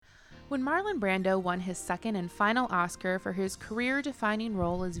When Marlon Brando won his second and final Oscar for his career-defining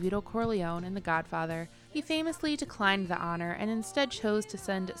role as Vito Corleone in The Godfather, he famously declined the honor and instead chose to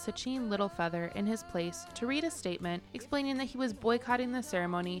send Sachin Littlefeather in his place to read a statement explaining that he was boycotting the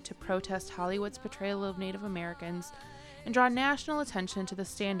ceremony to protest Hollywood's portrayal of Native Americans and draw national attention to the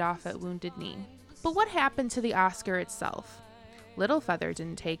standoff at Wounded Knee. But what happened to the Oscar itself? Littlefeather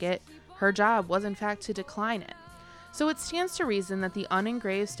didn't take it. Her job was in fact to decline it. So it stands to reason that the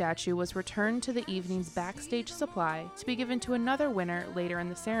unengraved statue was returned to the evening's backstage supply to be given to another winner later in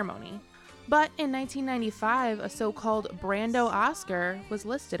the ceremony. But in 1995, a so-called Brando Oscar was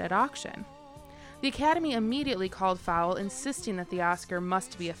listed at auction. The Academy immediately called foul, insisting that the Oscar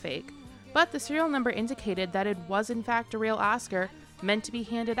must be a fake, but the serial number indicated that it was in fact a real Oscar meant to be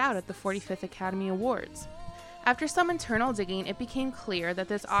handed out at the 45th Academy Awards. After some internal digging, it became clear that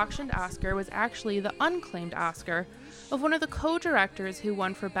this auctioned Oscar was actually the unclaimed Oscar of one of the co-directors who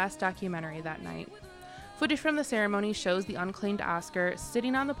won for Best Documentary that night. Footage from the ceremony shows the unclaimed Oscar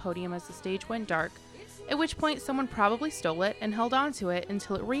sitting on the podium as the stage went dark, at which point someone probably stole it and held on to it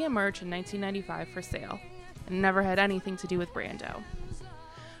until it re-emerged in 1995 for sale, and never had anything to do with Brando.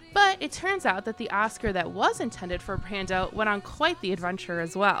 But it turns out that the Oscar that was intended for Brando went on quite the adventure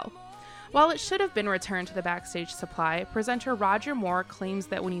as well. While it should have been returned to the backstage supply, presenter Roger Moore claims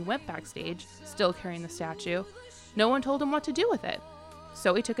that when he went backstage, still carrying the statue, no one told him what to do with it.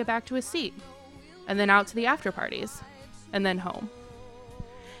 So he took it back to his seat, and then out to the after parties, and then home.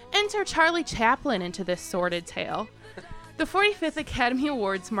 Enter Charlie Chaplin into this sordid tale. The 45th Academy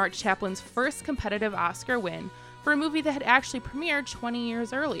Awards marked Chaplin's first competitive Oscar win for a movie that had actually premiered 20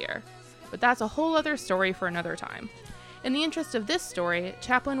 years earlier. But that's a whole other story for another time. In the interest of this story,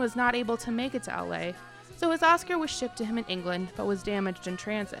 Chaplin was not able to make it to LA, so his Oscar was shipped to him in England but was damaged in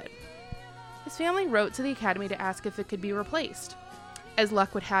transit. His family wrote to the Academy to ask if it could be replaced. As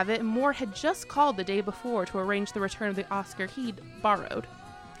luck would have it, Moore had just called the day before to arrange the return of the Oscar he'd borrowed.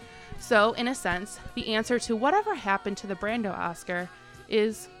 So, in a sense, the answer to whatever happened to the Brando Oscar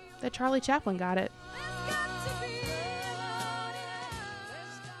is that Charlie Chaplin got it.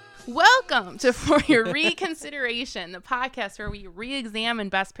 Welcome to For Your Reconsideration, the podcast where we re-examine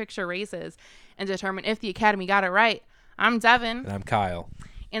Best Picture races and determine if the Academy got it right. I'm Devin. And I'm Kyle.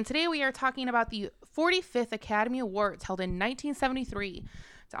 And today we are talking about the 45th Academy Awards held in 1973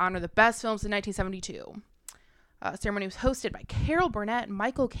 to honor the best films in 1972. The ceremony was hosted by Carol Burnett,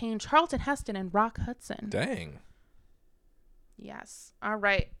 Michael Caine, Charlton Heston, and Rock Hudson. Dang. Yes. All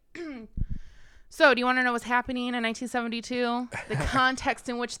right. So, do you want to know what's happening in 1972? The context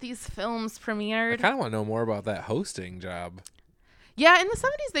in which these films premiered? I kind of want to know more about that hosting job. Yeah, in the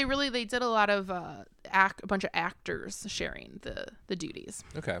 70s, they did a lot of a bunch of actors sharing the duties.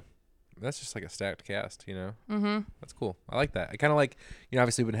 Okay. That's just like a stacked cast, you know? Mm-hmm. That's cool. I like that. I kind of like,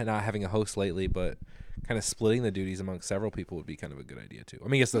 obviously we've been not having a host lately, but kind of splitting the duties among several people would be kind of a good idea, too. I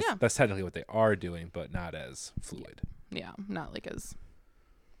mean, yes, that's technically what they are doing, but not as fluid. Yeah, not like as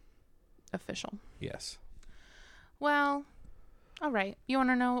official. Yes. Well, all right. You want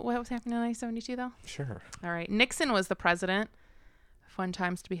to know what was happening in 1972, though? Sure. All right. Nixon was the president. Fun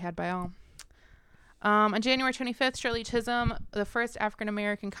times to be had by all. On January 25th, Shirley Chisholm, the first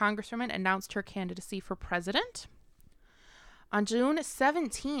African-American congresswoman, announced her candidacy for president. On June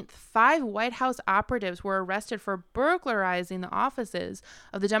 17th, 5 White House operatives were arrested for burglarizing the offices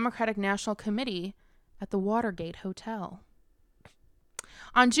of the Democratic National Committee at the Watergate Hotel.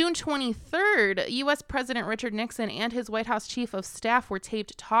 On June 23rd, U.S. President Richard Nixon and his White House chief of staff were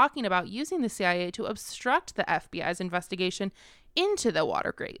taped talking about using the CIA to obstruct the FBI's investigation into the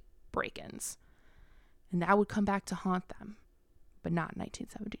Watergate break-ins. And that would come back to haunt them, but not in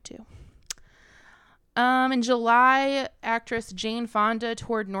 1972. In July, actress Jane Fonda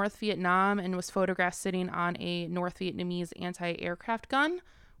toured North Vietnam and was photographed sitting on a North Vietnamese anti-aircraft gun,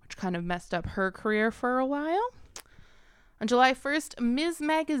 which kind of messed up her career for a while. On July 1st, Ms.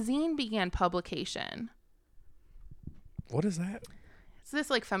 Magazine began publication. What is that? It's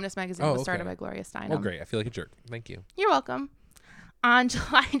this feminist magazine was started by Gloria Steinem. Oh, great. I feel like a jerk. Thank you. You're welcome. On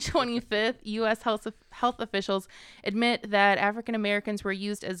July 25th, U.S. health officials admit that African Americans were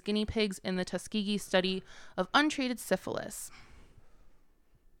used as guinea pigs in the Tuskegee study of untreated syphilis.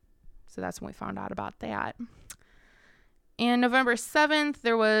 So that's when we found out about that. And November 7th,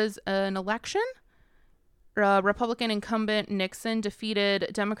 there was an election. Republican incumbent Nixon defeated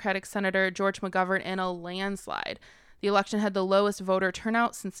Democratic Senator George McGovern in a landslide. The election had the lowest voter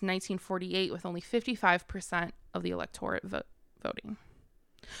turnout since 1948, with only 55% of the electorate voting.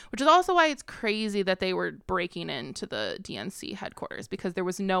 Which is also why it's crazy that they were breaking into the DNC headquarters, because there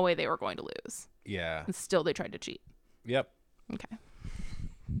was no way they were going to lose. Yeah. And still they tried to cheat. Yep. Okay.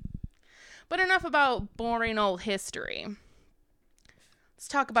 But enough about boring old history. Let's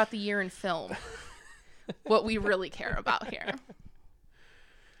talk about the year in film. What we really care about here.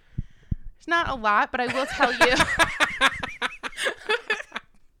 There's not a lot, but I will tell you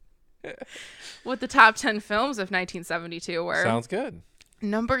what the top 10 films of 1972 were. Sounds good.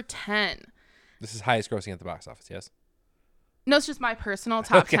 Number 10. This is highest grossing at the box office, yes? No, it's just my personal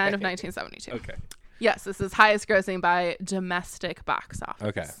top 10 of 1972. Okay. Yes, this is highest grossing by domestic box office.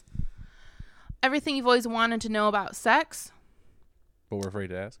 Okay. Everything you've always wanted to know about sex. But we're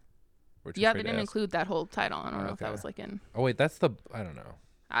afraid to ask? Yeah, they didn't include that whole title. I don't know if that was like in... Oh, wait, that's the... I don't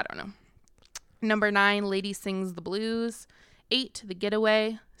know. Number 9, Lady Sings the Blues. 8, The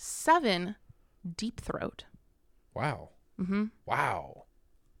Getaway. 7, Deep Throat. Wow. Mm-hmm. Wow.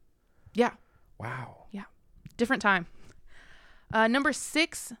 Yeah. Wow. Yeah. Different time. Number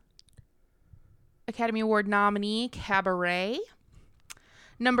 6, Academy Award nominee, Cabaret.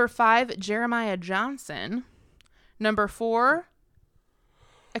 Number 5, Jeremiah Johnson. Number 4,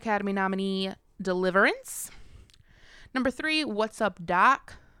 Academy nominee, Deliverance. Number 3, What's Up,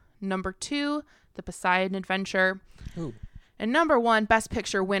 Doc? Number 2, The Poseidon Adventure. Ooh. And number 1, Best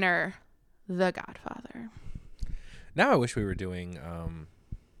Picture winner, The Godfather. Now I wish we were doing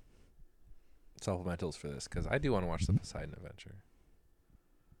supplementals for this, because I do want to watch The Poseidon Adventure.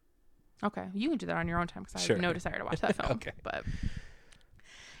 Okay, you can do that on your own time, because I Sure. have no desire to watch that film. Okay. But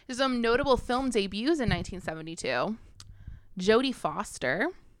there's some notable film debuts in 1972. Jodie Foster,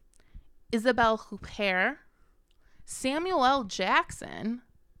 Isabelle Huppert, Samuel L. Jackson,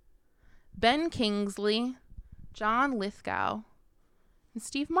 Ben Kingsley, John Lithgow, and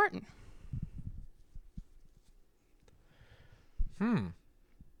Steve Martin.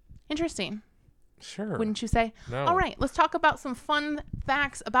 Interesting. Sure. Wouldn't you say? No. All right, let's talk about some fun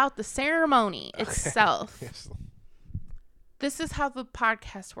facts about the ceremony itself. Yes. This is how the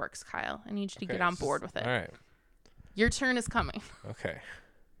podcast works, Kyle. I need you to get on board with it. All right. Your turn is coming. Okay.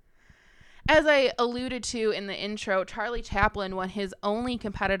 As I alluded to in the intro, Charlie Chaplin won his only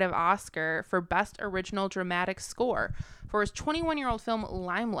competitive Oscar for Best Original Dramatic Score for his 21-year-old film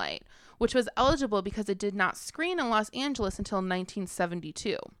Limelight, which was eligible because it did not screen in Los Angeles until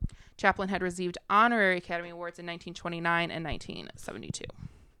 1972. Chaplin had received honorary Academy Awards in 1929 and 1972,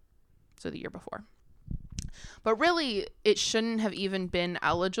 so the year before. But really, it shouldn't have even been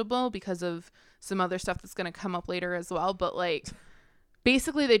eligible because of some other stuff that's going to come up later as well. But, like,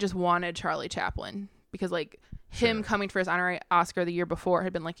 basically they just wanted Charlie Chaplin because, like, him coming for his honorary Oscar the year before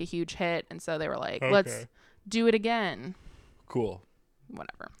had been, like, a huge hit. And so they were like, let's do it again. Cool.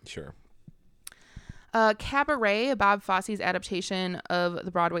 Whatever. Sure. Cabaret, Bob Fosse's adaptation of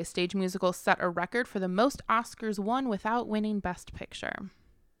the Broadway stage musical, set a record for the most Oscars won without winning Best Picture.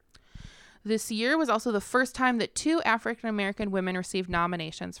 This year was also the first time that 2 African-American women received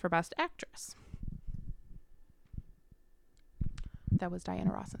nominations for Best Actress. That was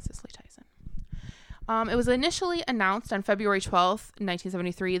Diana Ross and Cicely Tyson. It was initially announced on February 12th,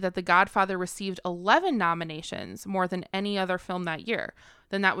 1973, that The Godfather received 11 nominations, more than any other film that year.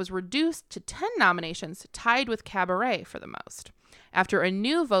 Then that was reduced to 10 nominations, tied with Cabaret for the most, after a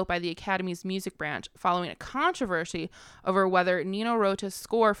new vote by the Academy's music branch following a controversy over whether Nino Rota's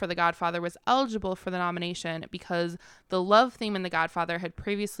score for The Godfather was eligible for the nomination because the love theme in The Godfather had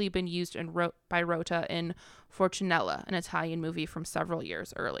previously been used by Rota in Fortunella, an Italian movie from several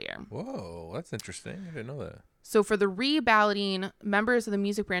years earlier. Whoa, that's interesting. I didn't know that. So for the reballoting, members of the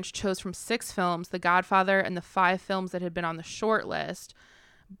music branch chose from 6 films, The Godfather and the 5 films that had been on the short list,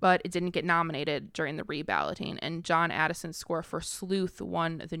 but it didn't get nominated during the reballoting. And John Addison's score for Sleuth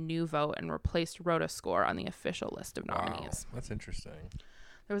won the new vote and replaced Rota's score on the official list of nominees. Wow, that's interesting.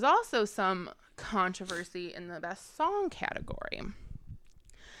 There was also some controversy in the Best Song category.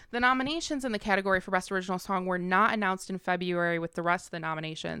 The nominations in the category for Best Original Song were not announced in February with the rest of the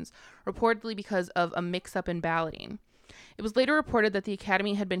nominations, reportedly because of a mix-up in balloting. It was later reported that the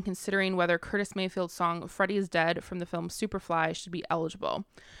Academy had been considering whether Curtis Mayfield's song Freddie is Dead from the film Superfly should be eligible.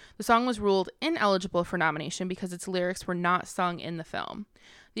 The song was ruled ineligible for nomination because its lyrics were not sung in the film.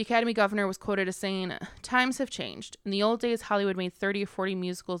 The Academy governor was quoted as saying, "Times have changed. In the old days, Hollywood made 30 or 40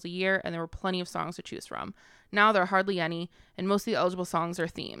 musicals a year, and there were plenty of songs to choose from. Now there are hardly any, and most of the eligible songs are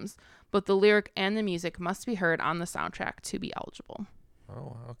themes. But the lyric and the music must be heard on the soundtrack to be eligible."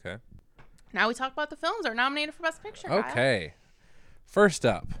 Oh, okay. Now we talk about the films that are nominated for Best Picture. Okay. Kyle. First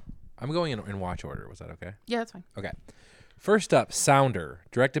up, I'm going in watch order. Was that okay? Yeah, that's fine. Okay. First up, Sounder,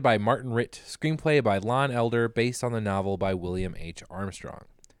 directed by Martin Ritt, screenplay by Lon Elder, based on the novel by William H. Armstrong.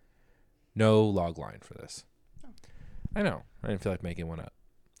 No log line for this. Oh. I know. I didn't feel like making one up.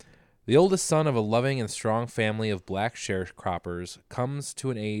 The oldest son of a loving and strong family of black sharecroppers comes to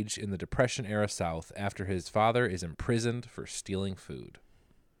an age in the Depression-era South after his father is imprisoned for stealing food.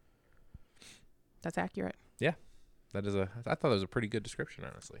 That's accurate. Yeah. I thought that was a pretty good description,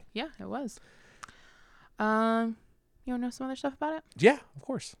 honestly. Yeah, it was. You want to know some other stuff about it? Yeah, of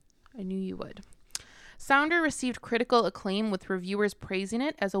course. I knew you would. Sounder received critical acclaim, with reviewers praising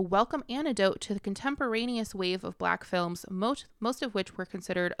it as a welcome antidote to the contemporaneous wave of black films, most of which were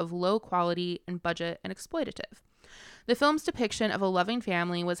considered of low quality and budget and exploitative. The film's depiction of a loving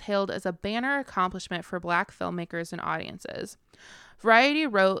family was hailed as a banner accomplishment for black filmmakers and audiences. Variety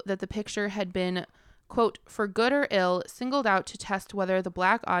wrote that the picture had been, quote, for good or ill, singled out to test whether the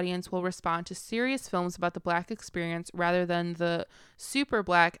black audience will respond to serious films about the black experience rather than the super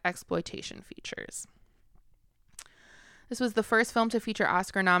black exploitation features. This was the first film to feature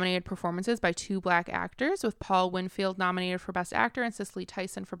Oscar-nominated performances by two black actors, with Paul Winfield nominated for Best Actor and Cicely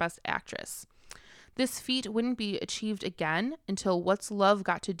Tyson for Best Actress. This feat wouldn't be achieved again until What's Love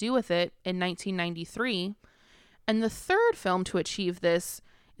Got to Do with It in 1993, and the third film to achieve this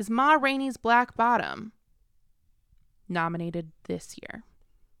is Ma Rainey's Black Bottom, nominated this year,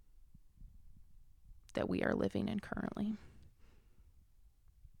 that we are living in currently.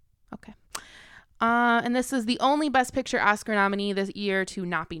 Okay. And this is the only Best Picture Oscar nominee this year to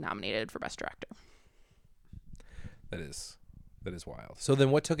not be nominated for Best Director. That is wild. So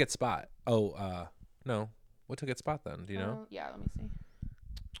then what took its spot? No. What took its spot then? Do you know? Yeah, let me see.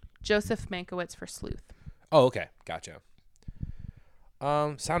 Joseph Mankiewicz for Sleuth. Oh, okay. Gotcha.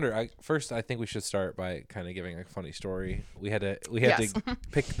 Sounder, I think we should start by kind of giving a funny story. We had to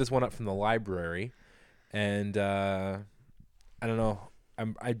pick this one up from the library, and I don't know.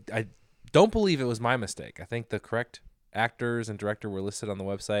 I don't believe it was my mistake. I think the correct actors and director were listed on the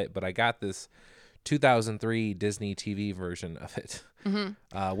website, but I got this 2003 Disney TV version of it,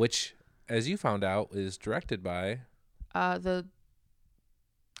 which, as you found out, is directed by the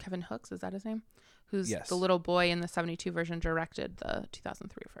Kevin Hooks. Is that his name? Who's yes. The little boy in the 72 version directed the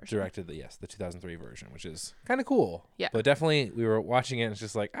 2003 version. Directed the 2003 version, which is kind of cool. Yeah. But definitely, we were watching it and it's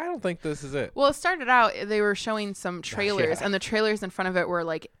just like, I don't think this is it. Well, it started out, they were showing some trailers, and the trailers in front of it were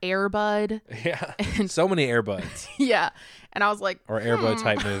like Air Bud. Yeah. And so many Air Buds. Yeah. And I was like, or Air Bud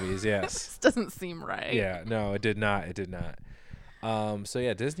type movies, yes. This doesn't seem right. Yeah. No, it did not. It did not. So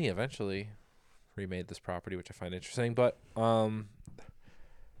yeah, Disney eventually remade this property, which I find interesting. But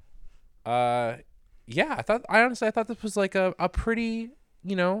yeah, I honestly thought this was like a pretty,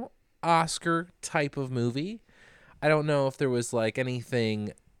 Oscar type of movie. I don't know if there was like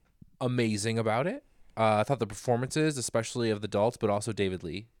anything amazing about it. I thought the performances, especially of the adults, but also David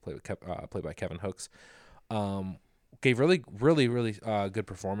Lee, played by Kevin Hooks, gave really, really, really good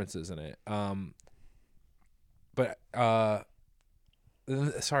performances in it. And the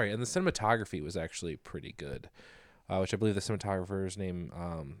cinematography was actually pretty good, which I believe the cinematographer's name.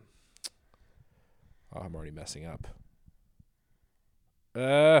 I'm already messing up.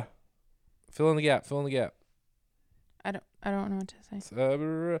 Fill in the gap. I don't know what to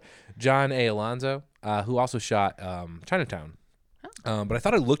say. John A. Alonzo, who also shot Chinatown. Oh. But I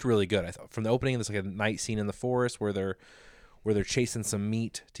thought it looked really good. I thought from the opening, there's like a night scene in the forest where they're chasing some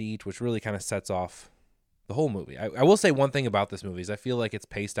meat to eat, which really kind of sets off the whole movie. I will say one thing about this movie is I feel like it's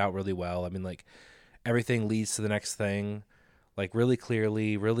paced out really well. I mean, like everything leads to the next thing, like really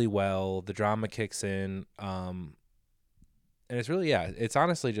clearly, really well. The drama kicks in, and it's really, it's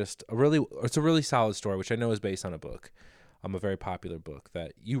honestly just a really solid story, which I know is based on a book, a very popular book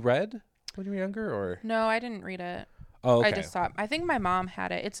that you read when you were younger, or no, I didn't read it. Oh, okay. I just saw it. I think my mom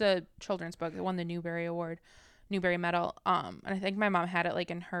had it. It's a children's book. It won the Newbery Medal. And I think my mom had it like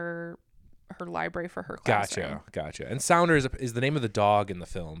in her library for her classroom. Gotcha. And Sounder is the name of the dog in the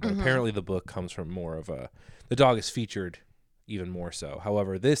film, but apparently the book comes from more of the dog is featured even more so.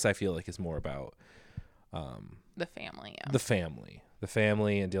 However, this I feel like is more about the family. Yeah. The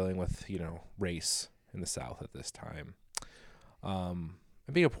family and dealing with, race in the South at this time. And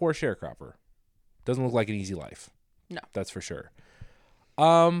being a poor sharecropper doesn't look like an easy life. No. That's for sure.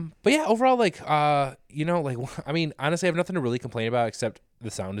 But yeah, overall, I mean, honestly, I have nothing to really complain about except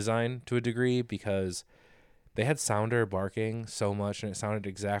the sound design to a degree, because they had Sounder barking so much and it sounded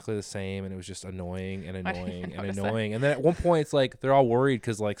exactly the same, and it was just annoying. And then at one point it's like they're all worried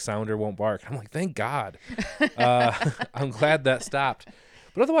because like Sounder won't bark. I'm like, thank God. I'm glad that stopped.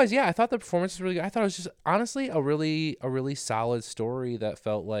 But otherwise, yeah, I thought the performance was really good. I thought it was just honestly a really solid story that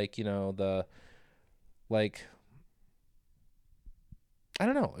felt like, I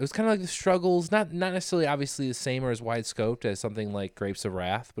don't know. It was kind of like the struggles, not necessarily obviously the same or as wide scoped as something like Grapes of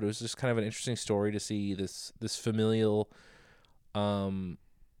Wrath, but it was just kind of an interesting story to see this familial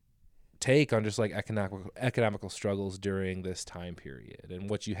take on just like economical struggles during this time period and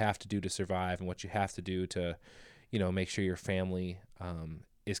what you have to do to survive and what you have to do to, make sure your family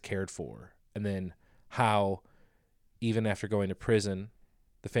is cared for. And then how even after going to prison,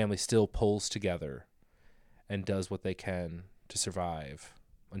 the family still pulls together and does what they can to survive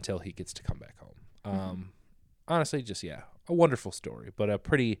until he gets to come back home. Honestly, just, a wonderful story, but a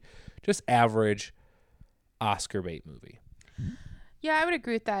pretty just average Oscar bait movie. Yeah, I would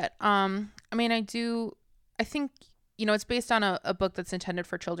agree with that. I think, it's based on a book that's intended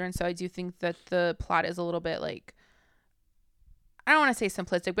for children. So I do think that the plot is a little bit like, I don't want to say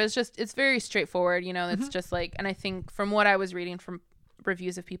simplistic, but it's very straightforward. It's just like, and I think from what I was reading from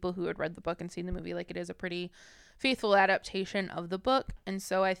reviews of people who had read the book and seen the movie, like it is a pretty faithful adaptation of the book. And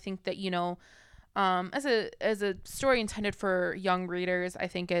so I think that, as a story intended for young readers, I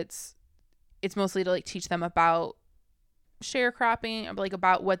think it's mostly to like teach them about sharecropping, like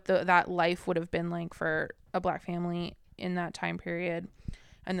about what that life would have been like for a Black family in that time period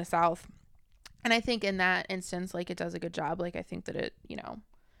in the South. And I think in that instance, like it does a good job. Like I think that it,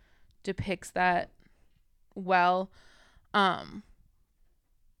 depicts that well.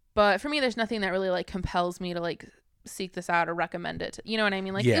 But for me, there's nothing that really like compels me to like seek this out or recommend it. You know what I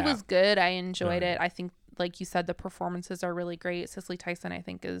mean? Like it was good. I enjoyed it. I think, like you said, the performances are really great. Cicely Tyson, I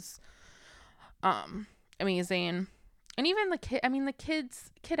think, is amazing. And even the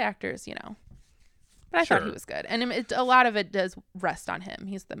kid actors, but I thought he was good. And a lot of it does rest on him.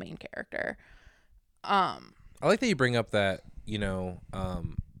 He's the main character. I like that you bring up that,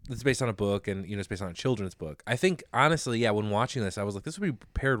 it's based on a book and, it's based on a children's book. I think, honestly, when watching this, I was like, this would be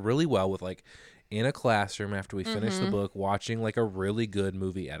paired really well with, like, in a classroom after we finish the book, watching, like, a really good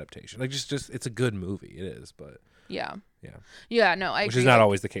movie adaptation. Like, just it's a good movie. It is, but... Yeah. No, I agree. Which is not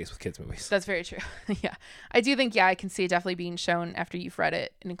always the case with kids' movies. That's very true. Yeah. I do think, I can see it definitely being shown after you've read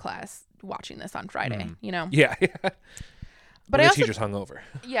it in class, watching this on Friday, Yeah. But the teacher's hungover.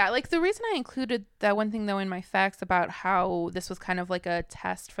 Yeah. Like the reason I included that one thing though in my facts about how this was kind of like a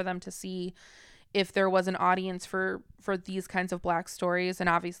test for them to see if there was an audience for these kinds of Black stories. And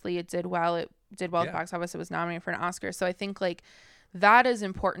obviously it did well. It did well at the box office. It was nominated for an Oscar. So I think like that is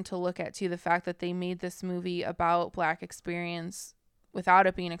important to look at too. The fact that they made this movie about Black experience without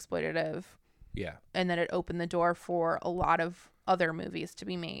it being exploitative. Yeah. And that it opened the door for a lot of other movies to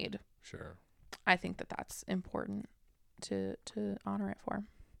be made. Sure. I think that that's important to honor it for.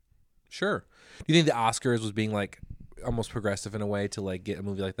 Sure. Do you think the Oscars was being like almost progressive in a way to like get a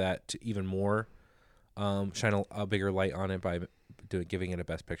movie like that to even more shine a bigger light on it by giving it a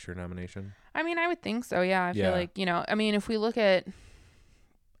Best Picture nomination? I mean, I would think so. Yeah. I feel like, if we look at,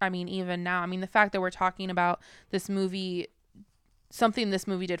 even now, the fact that we're talking about this movie, something this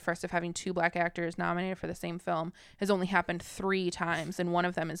movie did first of having 2 Black actors nominated for the same film has only happened 3 times. And one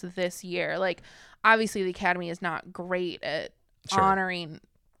of them is this year. Like, obviously the Academy is not great at honoring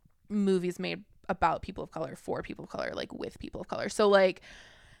movies made about people of color, for people of color, like with people of color. So like,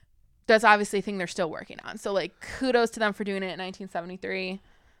 that's obviously a thing they're still working on. So like, kudos to them for doing it in 1973.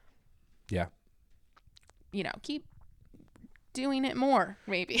 Yeah. Keep doing it more,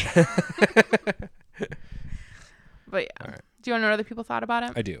 maybe. But yeah. All right. Do you want to know what other people thought about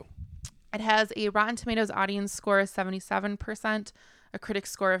it? I do. It has a Rotten Tomatoes audience score of 77%, a critic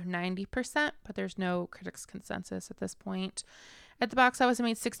score of 90%, but there's no critics consensus at this point. At the box office, it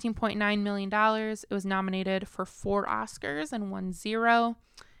made $16.9 million. It was nominated for 4 Oscars and won 0,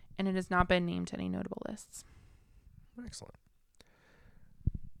 and it has not been named to any notable lists. Excellent.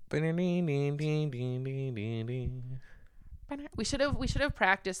 We should have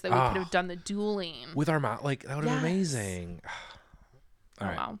practiced that. We could have done the dueling with our mouth. Like that would have been amazing. All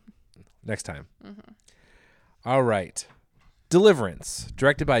right. Wow. Next time. All right. Deliverance,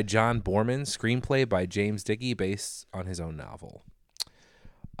 directed by John Boorman, screenplay by James Dickey, based on his own novel.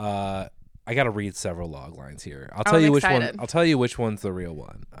 I got to read several log lines here. I'll tell you which one. I'll tell you which one's the real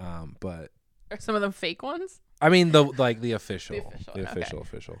one. But are some of them fake ones? I mean, the official, the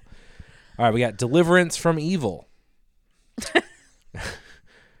official. All right, we got Deliverance from Evil.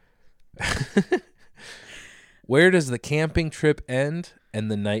 Where does the camping trip end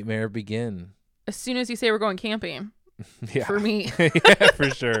and the nightmare begin? As soon as you say we're going camping. Yeah. For me. Yeah, for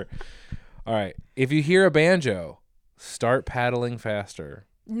sure. All right. If you hear a banjo, start paddling faster.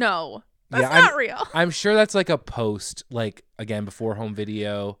 No. That's not real. I'm sure that's like a post, like, again, before home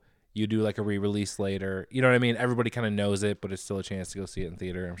video. You do like a re-release later. You know what I mean? Everybody kind of knows it, but it's still a chance to go see it in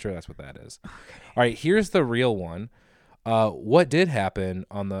theater. I'm sure that's what that is. Okay. All right. Here's the real one. What did happen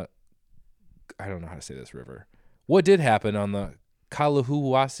on the... I don't know how to say this river. What did happen on the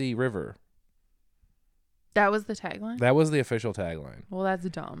Kalahouasi River? That was the tagline? That was the official tagline. Well, that's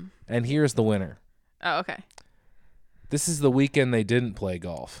dumb. And here's the winner. Oh, okay. This is the weekend they didn't play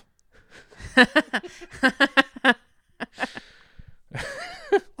golf.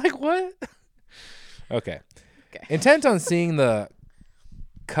 Like what? Okay. Intent on seeing the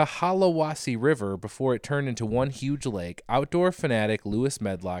Kahalawasi River before it turned into one huge lake, outdoor fanatic Lewis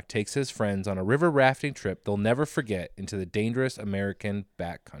Medlock takes his friends on a river rafting trip they'll never forget into the dangerous American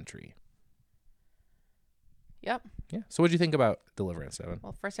backcountry. Yep. Yeah. So what do you think about Deliverance, Evan?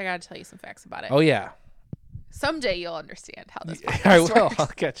 Well, first I got to tell you some facts about it. Oh, yeah. Someday you'll understand how this podcast I will.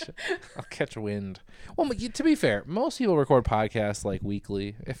 works. I'll catch wind. Well, to be fair, most people record podcasts like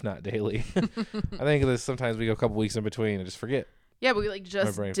weekly, if not daily. I think there's sometimes we go a couple weeks in between and just forget. Yeah, but we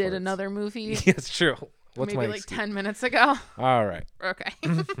just did farts. another movie. Yeah, it's true. What's maybe my like excuse? 10 minutes ago. All right. Okay.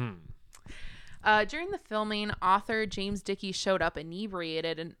 During the filming, author James Dickey showed up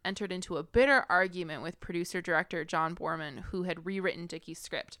inebriated and entered into a bitter argument with producer-director John Boorman, who had rewritten Dickey's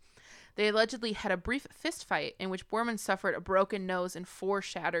script. They allegedly had a brief fistfight in which Boorman suffered a broken nose and 4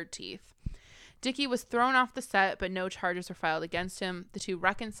 shattered teeth. Dickey was thrown off the set, but no charges were filed against him. The two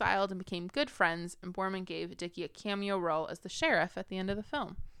reconciled and became good friends, and Boorman gave Dickey a cameo role as the sheriff at the end of the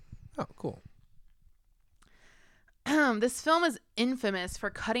film. Oh, cool. This film is infamous for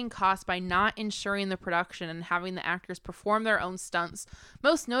cutting costs by not ensuring the production and having the actors perform their own stunts.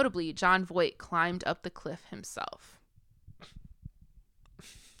 Most notably, Jon Voight climbed up the cliff himself.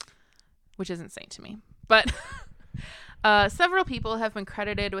 Which is insane to me. But several people have been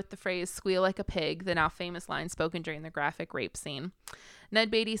credited with the phrase "squeal like a pig," the now famous line spoken during the graphic rape scene. Ned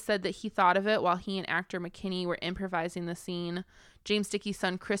Beatty said that he thought of it while he and actor McKinney were improvising the scene. James Dickey's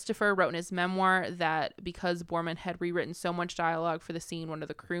son Christopher wrote in his memoir that because Boorman had rewritten so much dialogue for the scene, one of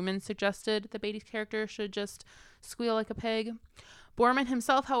the crewmen suggested that Beatty's character should just squeal like a pig. Boorman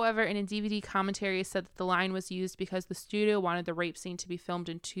himself, however, in a DVD commentary said that the line was used because the studio wanted the rape scene to be filmed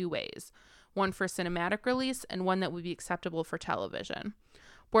in 2 ways, one for cinematic release and one that would be acceptable for television.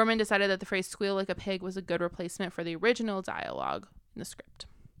 Boorman decided that the phrase "squeal like a pig" was a good replacement for the original dialogue in the script.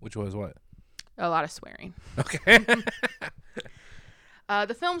 Which was what? A lot of swearing. Okay.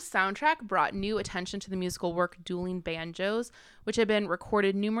 The film's soundtrack brought new attention to the musical work Dueling Banjos, which had been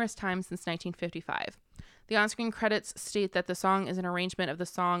recorded numerous times since 1955. The on-screen credits state that the song is an arrangement of the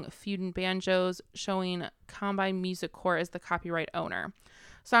song Feudin' Banjos, showing Combine Music Corps as the copyright owner.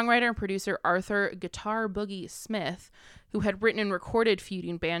 Songwriter and producer Arthur Guitar Boogie Smith, who had written and recorded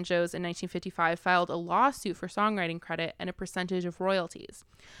Feudin' Banjos in 1955, filed a lawsuit for songwriting credit and a percentage of royalties.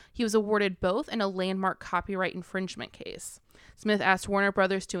 He was awarded both in a landmark copyright infringement case. Smith asked Warner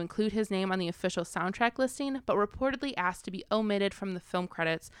Brothers to include his name on the official soundtrack listing, but reportedly asked to be omitted from the film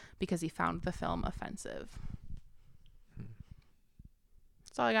credits because he found the film offensive.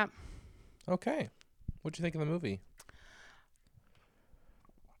 That's all I got. Okay. What'd you think of the movie?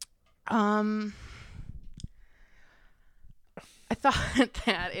 I thought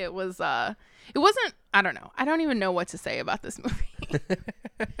that it wasn't, I don't know. I don't even know what to say about this movie.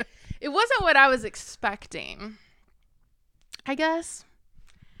 It wasn't what I was expecting. I guess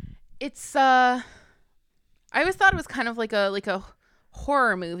it's I always thought it was kind of like a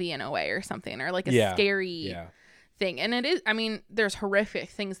horror movie in a way or something, or like a scary thing. And it is, I mean, there's horrific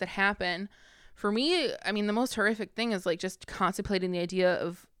things that happen. For me, I mean, the most horrific thing is like just contemplating the idea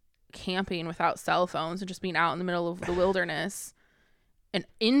of camping without cell phones and just being out in the middle of the wilderness and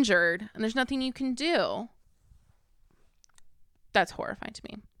injured, and there's nothing you can do. That's horrifying to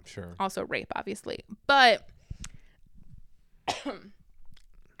me. Sure. Also rape, obviously. But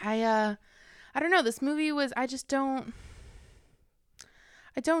I don't know. This movie was, I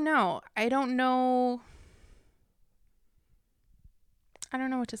don't know. I don't know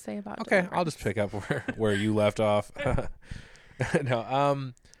what to say about it. Okay, I'll just pick up where you left off.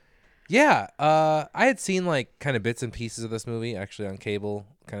 No, yeah, I had seen like kind of bits and pieces of this movie actually on cable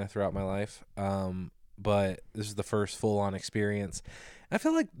kind of throughout my life. But this is the first full-on experience. I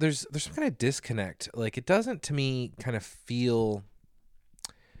feel like there's some kind of disconnect. Like it doesn't to me kind of feel.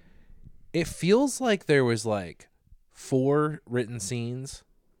 It feels like there was like 4 written scenes,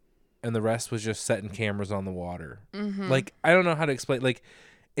 and the rest was just setting cameras on the water. Mm-hmm. Like I don't know how to explain. Like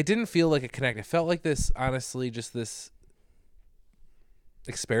it didn't feel like a connect. It felt like this, honestly, just this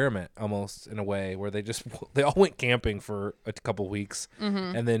experiment almost in a way where they all went camping for a couple weeks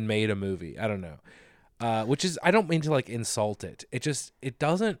and then made a movie. I don't know. Which is, I don't mean to like insult it. It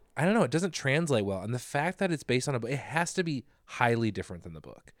doesn't, I don't know. It doesn't translate well. And the fact that it's based on a book, it has to be highly different than the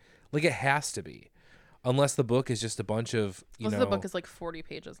book. Like it has to be, unless the book is just a bunch of, the book is like 40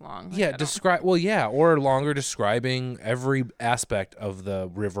 pages long. Like, or longer describing every aspect of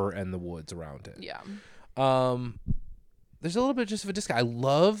the river and the woods around it. Yeah. There's a little bit just of a disconnect. I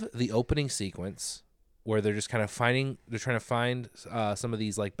love the opening sequence where they're just kind of trying to find some of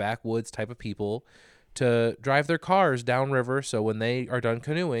these like backwoods type of people to drive their cars downriver. So when they are done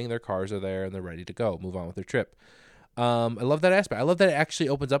canoeing, their cars are there and they're ready to go, move on with their trip. I love that aspect. I love that it actually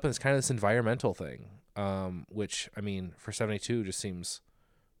opens up and it's kind of this environmental thing, which I mean for 72 just seems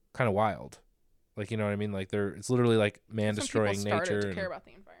kind of wild. Like, you know what I mean? Like it's literally like man destroying nature. Started to care about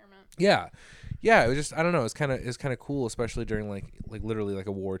the environment. Yeah. Yeah. It was just, I don't know. It's kind of cool, especially during like literally like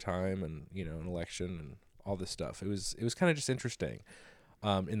a wartime and, you know, an election and all this stuff. It was kind of just interesting,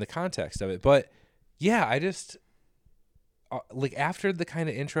 in the context of it. But yeah, I just, like after the kind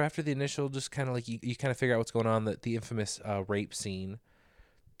of intro, after the initial, just kind of like you kind of figure out what's going on, the infamous rape scene.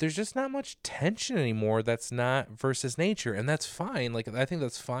 There's just not much tension anymore. That's not versus nature, and that's fine. Like I think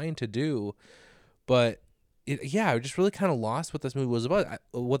that's fine to do, but I just really kind of lost what this movie was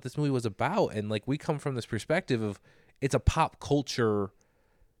about. And like we come from this perspective of it's a pop culture,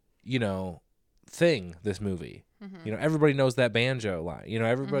 you know, thing. This movie, you know, everybody knows that banjo line. You know,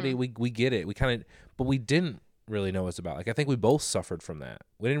 everybody we get it. We kind of, but we didn't really know what it's about. Like I think we both suffered from that.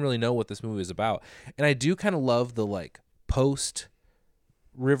 We didn't really know what this movie was about, and I do kind of love the like post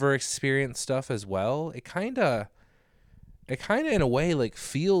river experience stuff as well. It kind of in a way like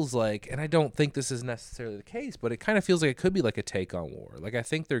feels like, and I don't think this is necessarily the case, but it kind of feels like it could be like a take on war. Like I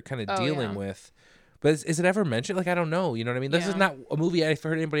think they're kind of dealing with, but is it ever mentioned? Like I don't know, you know what I mean? This is not a movie I've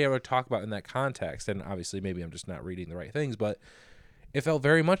heard anybody ever talk about in that context, and obviously maybe I'm just not reading the right things, but it felt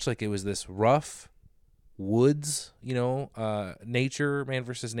very much like it was this rough woods, you know, nature, man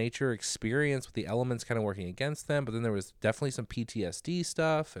versus nature experience with the elements kind of working against them. But then there was definitely some PTSD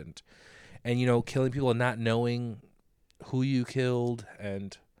stuff and you know, killing people and not knowing who you killed.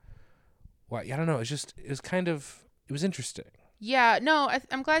 And well, I don't know. It was interesting. Yeah, no,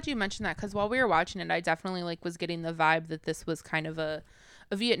 I'm glad you mentioned that, because while we were watching it, I definitely like was getting the vibe that this was kind of a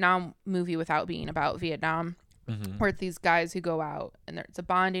Vietnam movie without being about Vietnam. Where it's these guys who go out and it's a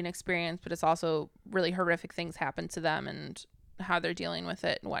bonding experience, but it's also really horrific things happen to them and how they're dealing with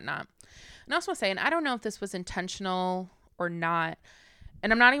it and whatnot. And I also want to say, and I don't know if this was intentional or not,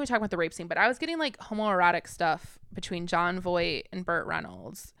 and I'm not even talking about the rape scene, but I was getting like homoerotic stuff between Jon Voight and Burt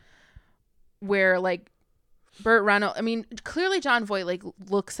Reynolds, where like Burt Reynolds, I mean, clearly Jon Voight like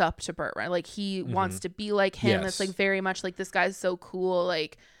looks up to Burt Reynolds, like he wants to be like him. It's like very much like, this guy's so cool,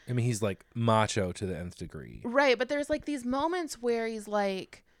 like, I mean, he's like macho to the nth degree. Right, but there's like these moments where he's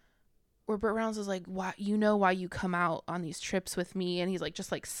like, where Burt Reynolds is like, why you come out on these trips with me? And he's like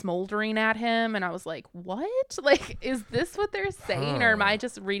just like smoldering at him. And I was like, what? Like, is this what they're saying? Or am I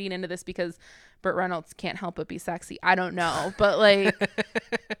just reading into this because Burt Reynolds can't help but be sexy? I don't know. But like,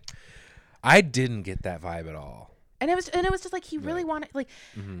 I didn't get that vibe at all. And it was just like he really wanted like,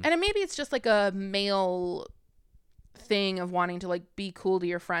 and maybe it's just like a male thing of wanting to like be cool to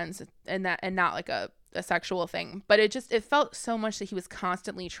your friends and not like a sexual thing, but it felt so much that he was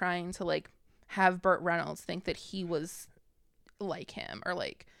constantly trying to like have Burt Reynolds think that he was like him, or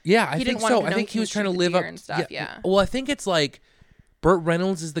like I think so. I think he was trying to live up and stuff. Yeah. Well, I think it's like Burt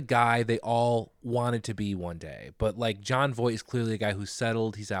Reynolds is the guy they all wanted to be one day, but like Jon Voight is clearly a guy who's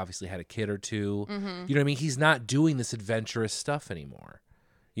settled. He's obviously had a kid or two. You know what I mean? He's not doing this adventurous stuff anymore.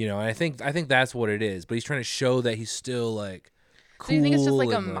 You know, and I think that's what it is. But he's trying to show that he's still like cool. So you think it's just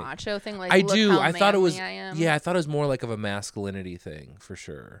like a macho thing? Like, I do. I thought it was. I thought it was more like of a masculinity thing for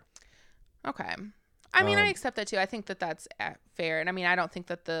sure. Okay. I mean, I accept that too. I think that that's fair, and I mean, I don't think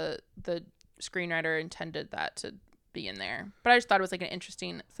that the screenwriter intended that to be in there, but I just thought it was like an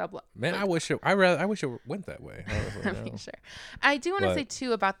interesting subplot. Man, like, I wish it went that way. I mean, sure. I do want to say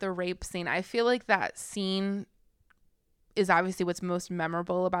too about the rape scene. I feel like that scene is obviously what's most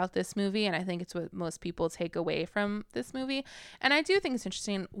memorable about this movie, and I think it's what most people take away from this movie. And I do think it's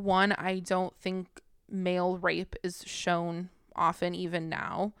interesting. One, I don't think male rape is shown often, even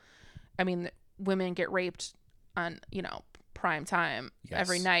now. I mean, women get raped on, you know, prime time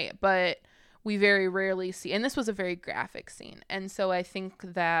every night, but we very rarely see, and this was a very graphic scene. And so I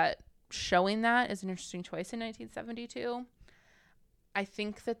think that showing that is an interesting choice in 1972. I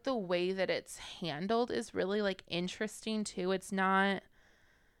think that the way that it's handled is really like interesting too. It's not,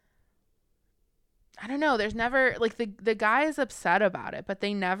 I don't know. There's never like the guy is upset about it, but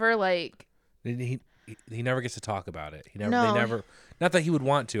they never like, he never gets to talk about it. They never, not that he would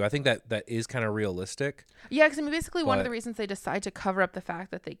want to. I think that is kind of realistic. Yeah. Cause I mean, basically one of the reasons they decide to cover up the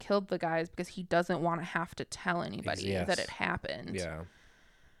fact that they killed the guy is because he doesn't want to have to tell anybody that it happened. Yeah.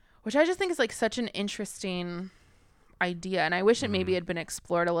 Which I just think is like such an interesting idea, and I wish it maybe had been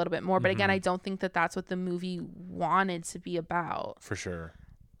explored a little bit more, but again, I don't think that that's what the movie wanted to be about. For sure.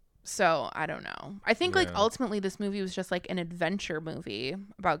 So I don't know. I think like Yeah. ultimately this movie was just like an adventure movie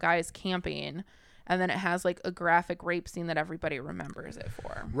about guys camping, and then it has like a graphic rape scene that everybody remembers it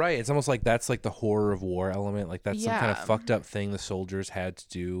for. Right. It's almost like that's like the horror of war element. Like that's some kind of Yeah. fucked up thing the soldiers had to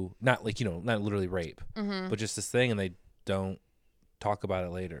do. Not like, not literally rape, but just this thing, and they don't talk about it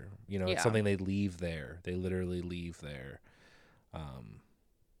later. It's Yeah. something they leave there. They literally leave there.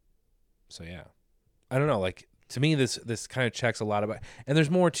 So yeah, I don't know. Like to me, this kind of checks a lot about, and there's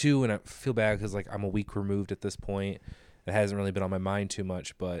more too. And I feel bad because like I'm a week removed at this point. It hasn't really been on my mind too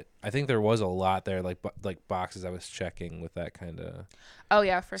much, but I think there was a lot there, like boxes I was checking with that kind of Oh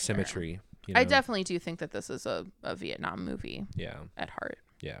yeah, for symmetry. Sure. I definitely do think that this is a Vietnam movie. Yeah. At heart.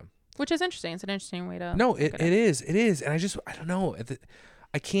 Yeah. Which is interesting. It's an interesting way to. No, it is. It is, and I don't know.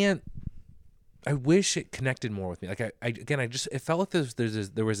 I can't. I wish it connected more with me. Like it felt like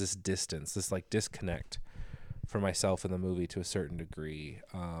there was this distance, this like disconnect for myself in the movie to a certain degree.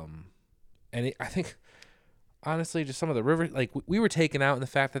 And I think honestly, just some of the river, like we were taken out in the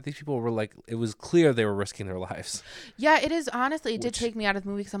fact that these people were like, it was clear they were risking their lives. Yeah, it is. Honestly, it did take me out of the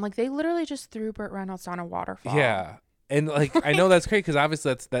movie because I'm like, they literally just threw Burt Reynolds down a waterfall. Yeah. And like I know that's great because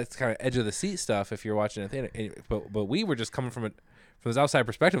obviously that's kind of edge of the seat stuff if you're watching it. But we were just coming from this outside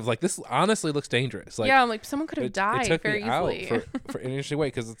perspective. Like this honestly looks dangerous. Like yeah, I'm like someone could have died it took very me out easily for an interesting way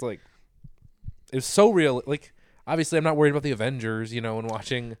because it's like it's so real. Like obviously I'm not worried about the Avengers, and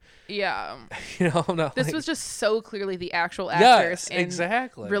watching. Yeah. I'm not. This like, was just so clearly the actual actors. Yes,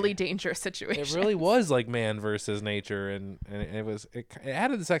 exactly. Really dangerous situation. It really was like man versus nature, and it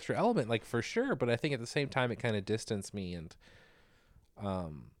added this extra element, like for sure. But I think at the same time, it kind of distanced me, and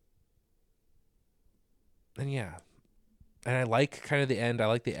yeah, and I like kind of the end. I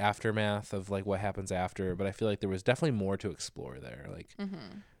like the aftermath of like what happens after, but I feel like there was definitely more to explore there. Like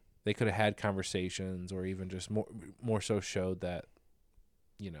they could have had conversations, or even just more so showed that,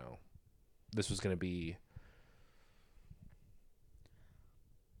 this was going to be.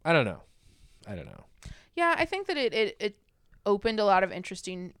 I don't know. Yeah, I think that it opened a lot of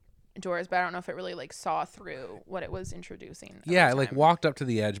interesting doors, but I don't know if it really like saw through what it was introducing. Yeah, it like walked up to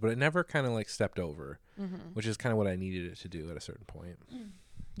the edge, but it never kind of like stepped over, which is kind of what I needed it to do at a certain point.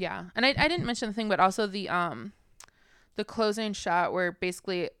 Yeah, and I didn't mention the thing, but also the closing shot where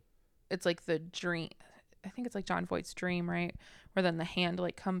basically it's like the dream. I think it's like John Voight's dream, right? Where then the hand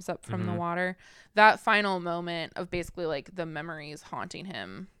like comes up from the water. That final moment of basically like the memories haunting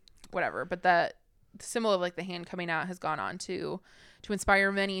him, whatever. But that symbol of like the hand coming out has gone on to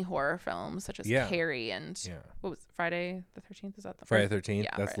inspire many horror films such as Carrie and what was Friday the 13th? Is that the Friday the 13th?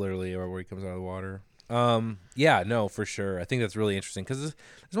 Yeah, that's literally where he comes out of the water. Yeah, no, for sure. I think that's really interesting because this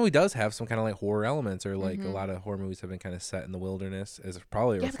movie does have some kind of like horror elements, or like a lot of horror movies have been kind of set in the wilderness as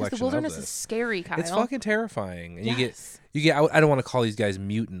probably a reflection of this. The wilderness is scary, Kyle. It's fucking terrifying, and you get. I don't want to call these guys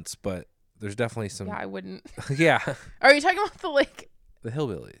mutants, but there's definitely some. Yeah, I wouldn't. Yeah. Are you talking about the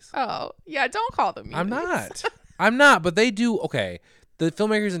hillbillies? Oh, yeah. Don't call them mutants. I'm not, but they do. Okay. The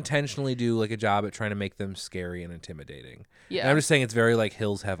filmmakers intentionally do like a job at trying to make them scary and intimidating. Yeah. And I'm just saying it's very like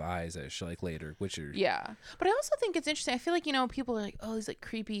Hills Have Eyes-ish, like later, which are. Yeah. But I also think it's interesting. I feel like, people are like, oh, these like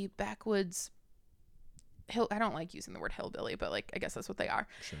creepy backwoods I don't like using the word hillbilly, but like I guess that's what they are.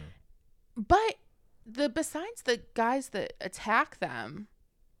 Sure. But besides the guys that attack them,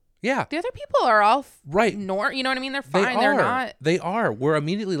 yeah, the other people are all right. You know what I mean? They're fine. They're not. They are. We're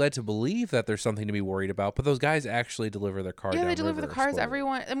immediately led to believe that there's something to be worried about, but those guys actually deliver their car. Yeah, they deliver the cars.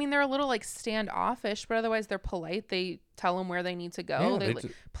 Everyone. I mean, they're a little like standoffish, but otherwise they're polite. They tell them where they need to go. Yeah, they like,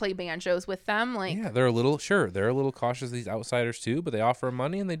 play banjos with them. Like, yeah, they're a little cautious. These outsiders too, but they offer them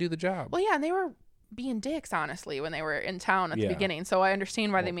money and they do the job. Well, yeah, and they were being dicks honestly when they were in town at the beginning. So I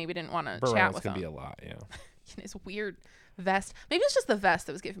understand why they maybe didn't want to chat with them. Can be a lot. Yeah. It's weird. Vest. Maybe it's just the vest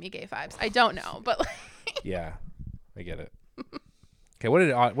that was giving me gay vibes. I don't know, but yeah, I get it. Okay, what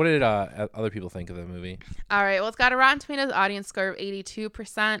did other people think of the movie? All right, well, it's got a Rotten Tomatoes audience score of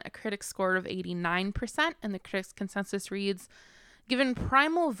 82%, a critic score of 89%, and the critics' consensus reads, given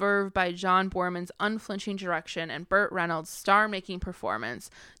primal verve by John Boorman's unflinching direction and Burt Reynolds' star-making performance,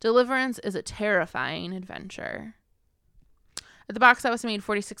 Deliverance is a terrifying adventure. At the box office, it made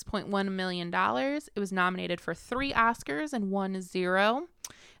 $46.1 million. It was nominated for 3 Oscars and won 0.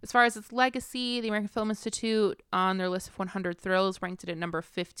 As far as its legacy, the American Film Institute, on their list of 100 thrills, ranked it at number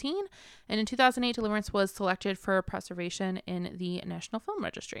 15. And in 2008, Deliverance was selected for preservation in the National Film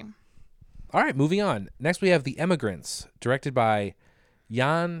Registry. All right, moving on. Next, we have The Emigrants, directed by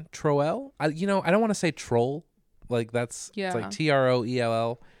Jan Troell. I don't want to say troll. Like, it's like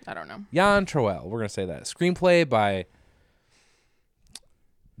Troell. I don't know. Jan Troell. We're going to say that. Screenplay by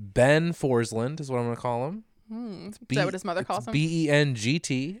Ben Forsland is what I'm going to call him. Is that what his mother calls him?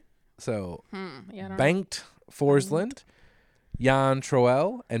 Bengt. So Yeah, I don't know. Bengt Forsland, Jan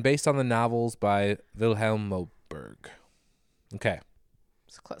Troell, and based on the novels by Wilhelm Moberg. Okay.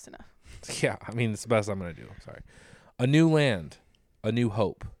 It's close enough. Yeah, I mean, it's the best I'm going to do. Sorry. A New Land, A New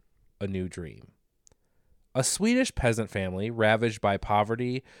Hope, A New Dream. A Swedish peasant family ravaged by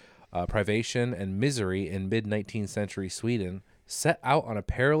poverty, privation, and misery in mid-19th century Sweden set out on a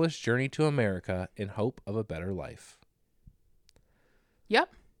perilous journey to America in hope of a better life. Yep.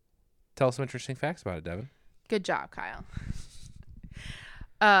 Tell us some interesting facts about it, Devin. Good job, Kyle.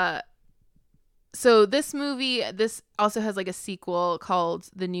 So this movie, this also has like a sequel called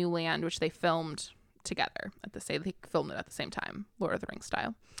The New Land, which they filmed together they filmed it at the same time, Lord of the Rings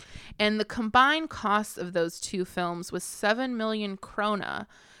style. And the combined cost of those two films was 7 million krona,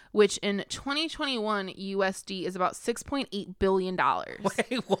 which in 2021 USD is about $6.8 billion.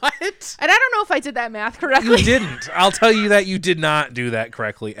 Wait, what? And I don't know if I did that math correctly. You didn't. I'll tell you that you did not do that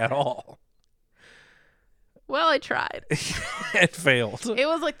correctly at all. Well, I tried. It failed. It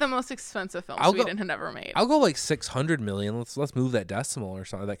was like the most expensive film Sweden had ever made. I'll go like 600 million. Let's move that decimal or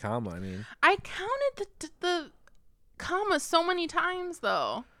something, that comma. I mean, I counted the commas so many times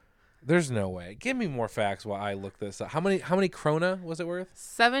though. There's no way. Give me more facts while I look this up. How many krona was it worth?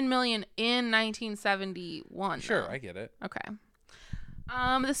 7 million in 1971. Sure, though. I get it. Okay.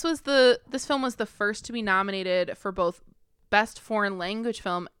 This film was the first to be nominated for both Best Foreign Language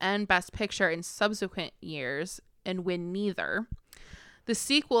Film and Best Picture in subsequent years and win neither. The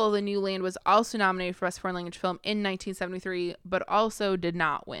sequel, The New Land, was also nominated for Best Foreign Language Film in 1973, but also did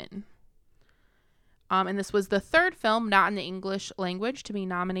not win. And this was the third film not in the English language to be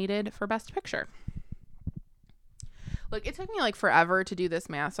nominated for Best Picture. Look, it took me like forever to do this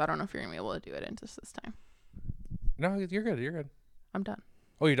math, so I don't know if you're going to be able to do it in just this time. No, you're good. You're good. I'm done.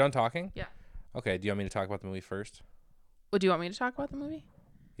 Oh, you're done talking? Yeah. Okay, do you want me to talk about the movie first? Well, do you want me to talk about the movie?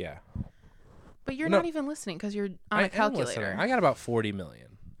 Yeah. But you're not even listening because you're on a calculator. I got about 40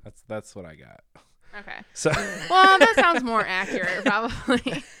 million. That's what I got. Okay. So well, that sounds more accurate,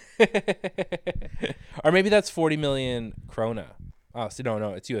 probably. Or maybe that's 40 million krona. Oh, so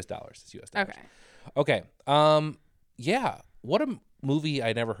no, it's US dollars. It's US dollars. Okay. Yeah. What a movie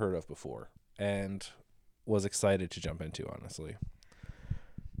I never heard of before and was excited to jump into, honestly.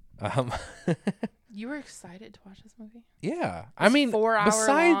 You were excited to watch this movie? Yeah. I mean, 4 hour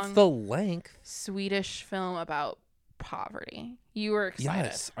besides long the length. Swedish film about poverty. You were excited.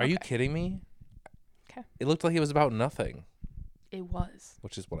 Yes. Are you kidding me? Okay. It looked like it was about nothing. It was.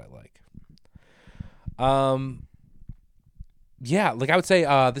 Which is what I like. Yeah, like I would say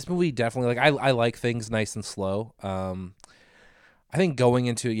this movie definitely, like I like things nice and slow. I think going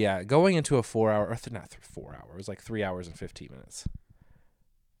into a 4 hour, or not 4 hours, it was like 3 hours and 15 minutes.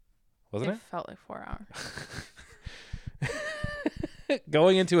 Wasn't it? It felt like 4 hours.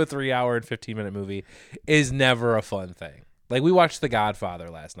 Going into a 3 hour and 15-minute movie is never a fun thing. Like we watched The Godfather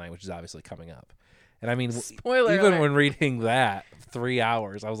last night, which is obviously coming up. And I mean, Spoiler even alert. when reading that 3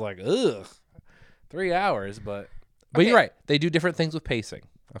 hours, I was like, ugh, 3 hours. But Okay. you're right. They do different things with pacing.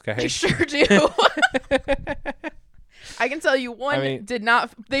 Okay. They sure do. I can tell you did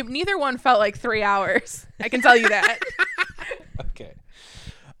not. Neither one felt like 3 hours. I can tell you that. Okay.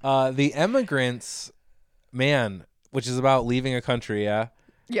 The Emigrants, man, which is about leaving a country. Yeah.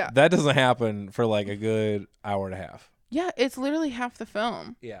 Yeah. That doesn't happen for like a good hour and a half. Yeah, it's literally half the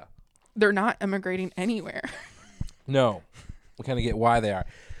film. Yeah. They're not emigrating anywhere. No. We kind of get why they are.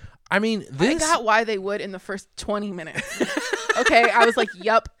 I mean, I got why they would in the first 20 minutes. Okay, I was like,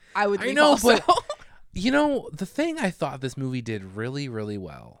 "Yup, I would." I know, also. but the thing I thought this movie did really, really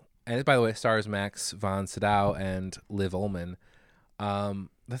well, and by the way, it stars Max von Sydow and Liv Ullmann.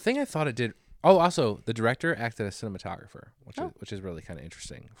 The thing I thought it did. Oh, also the director acted as cinematographer, which is really kind of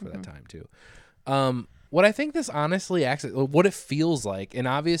interesting for that time too. What I think this honestly what it feels like, and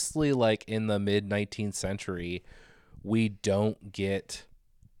obviously like in the mid 19th century, we don't get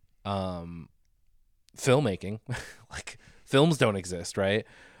filmmaking. Like films don't exist, right?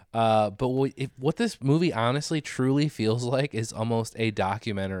 But what this movie honestly truly feels like is almost a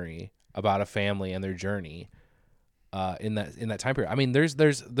documentary about a family and their journey in that time period. I mean, there's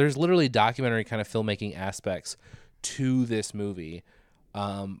literally documentary kind of filmmaking aspects to this movie.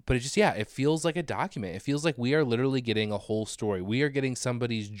 But it feels like a document. It feels like we are literally getting a whole story. We are getting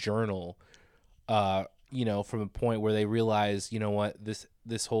somebody's journal, from a point where they realize, you know what,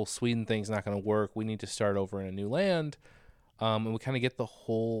 this whole Sweden thing's not going to work. We need to start over in a new land. And we kind of get the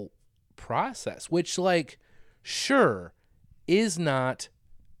whole process, which sure is not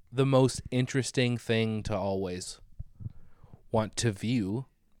the most interesting thing to always want to view,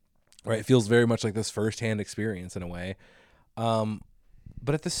 right? It feels very much like this firsthand experience in a way.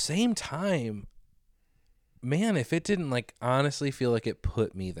 But at the same time, man, if it didn't like honestly feel like it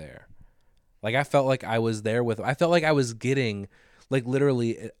put me there. Like I felt like I was there I felt like I was getting like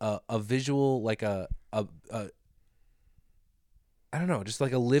literally a visual, like a I don't know, just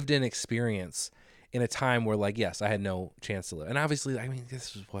like a lived in experience in a time where like, yes, I had no chance to live. And obviously, I mean,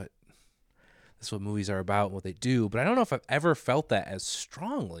 this is what movies are about and what they do. But I don't know if I've ever felt that as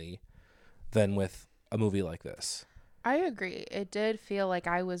strongly than with a movie like this. I agree. It did feel like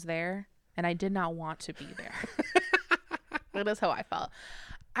I was there and I did not want to be there. That is how I felt.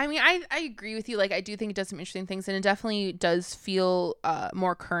 I mean, I agree with you. Like, I do think it does some interesting things, and it definitely does feel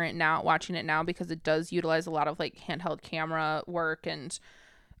more current now, watching it now, because it does utilize a lot of, like, handheld camera work and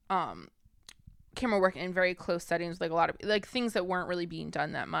camera work in very close settings, like a lot of, like, things that weren't really being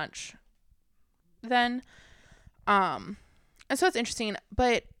done that much then. And so it's interesting,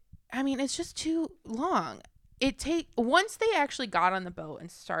 but, I mean, it's just too long. Once they actually got on the boat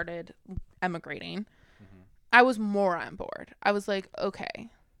and started emigrating, I was more on board. I was like, okay,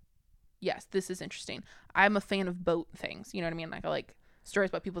 yes, this is interesting. I'm a fan of boat things. You know what I mean? Like, I like stories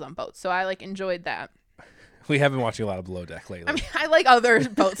about people on boats. So I like enjoyed that. We have been watching a lot of Below Deck lately. I mean, I like other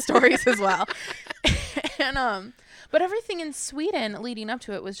boat stories as well. And but everything in Sweden leading up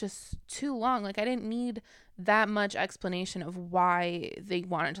to it was just too long. Like, I didn't need that much explanation of why they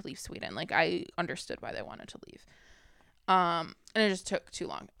wanted to leave Sweden. Like, I understood why they wanted to leave. And it just took too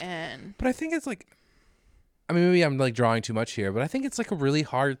long. But I think it's like, I mean, maybe I'm like drawing too much here, but I think it's like a really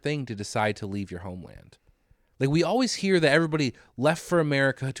hard thing to decide to leave your homeland. Like, we always hear that everybody left for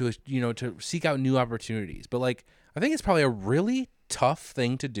America to, to seek out new opportunities. But like, I think it's probably a really tough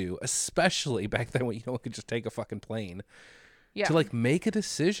thing to do, especially back then when you could just take a fucking plane. Yeah. To like make a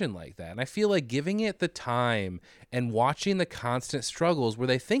decision like that. And I feel like giving it the time and watching the constant struggles where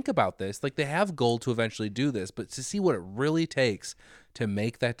they think about this, like they have goal to eventually do this, but to see what it really takes to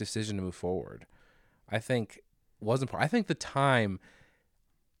make that decision to move forward, I think wasn't part. I think the time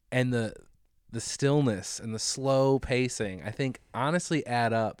and the stillness and the slow pacing, I think honestly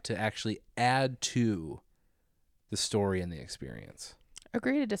add up to actually add to the story and the experience.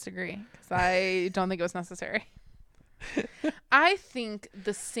 Agree to disagree, because I don't think it was necessary. I think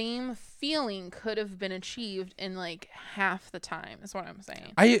the same feeling could have been achieved in like half the time, is what I'm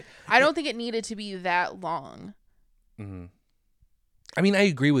saying. I don't think it needed to be that long. Mm-hmm. I mean, I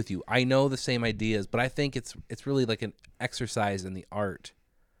agree with you. I know the same ideas, but I think it's really like an exercise in the art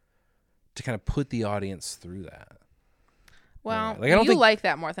to kind of put the audience through that. Well, like, you like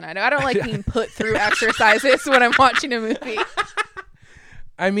that more than I do. I don't like being put through exercises when I'm watching a movie.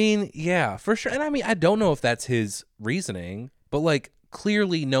 I mean, yeah, for sure. And I mean, I don't know if that's his reasoning, but like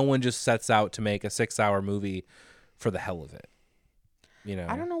clearly no one just sets out to make a 6-hour movie for the hell of it.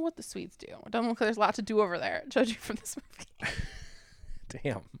 I don't know what the Swedes do. I don't look like there's a lot to do over there, judging from this movie.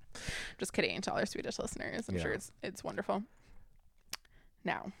 Damn. Just kidding to all our Swedish listeners. I'm sure it's wonderful.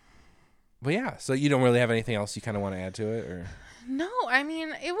 Now. But yeah, so you don't really have anything else you kind of want to add to it, or? No, I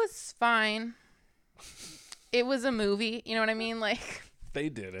mean, it was fine. It was a movie, you know what I mean? Like, they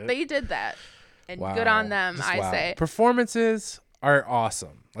did it. They did that. And good on them, I say. Performances are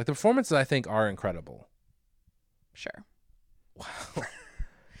awesome. Like, the performances, I think, are incredible. Sure. Wow. I mean,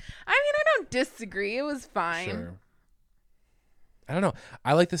 I don't disagree. It was fine. Sure. I don't know.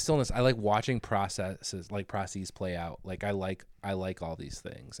 I like the stillness. I like watching processes play out. Like, I like all these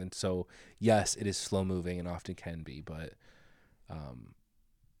things. And so, yes, it is slow moving and often can be, but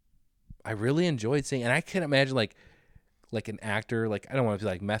I really enjoyed seeing, and I can imagine like an actor, like, I don't want to be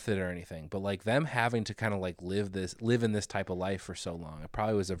like method or anything, but like them having to kind of like live in this type of life for so long. It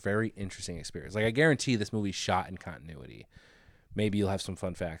probably was a very interesting experience. Like, I guarantee this movie's shot in continuity. Maybe you'll have some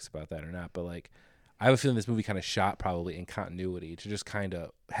fun facts about that or not, but like, I have a feeling this movie kind of shot probably in continuity to just kind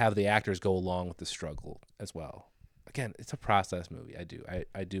of have the actors go along with the struggle as well. Again, it's a process movie.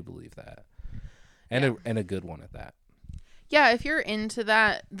 I do believe that. And a good one at that. Yeah, if you're into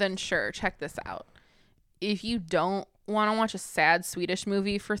that, then sure, check this out. If you don't want to watch a sad Swedish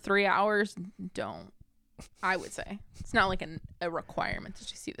movie for 3 hours, don't. I would say. It's not like a requirement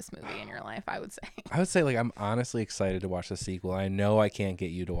that you see this movie in your life, I would say. I would say, like, I'm honestly excited to watch the sequel. I know I can't get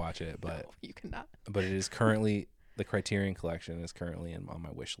you to watch it, but... No, you cannot. But it is currently... the Criterion Collection is currently on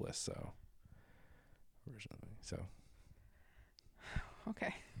my wish list, so...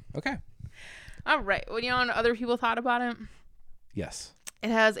 Okay. All right. Well, you know what other people thought about it? Yes.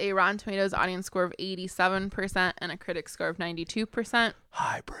 It has a Rotten Tomatoes audience score of 87% and a critic score of 92%.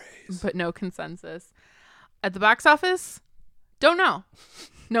 High praise. But no consensus. At the box office, don't know.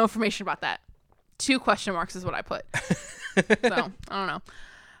 No information about that. 2 question marks is what I put. So, I don't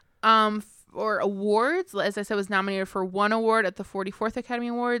know. for awards, as I said, was nominated for 1 award at the 44th Academy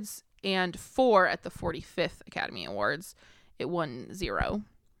Awards and 4 at the 45th Academy Awards. It won 0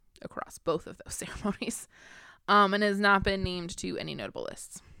 across both of those ceremonies, and has not been named to any notable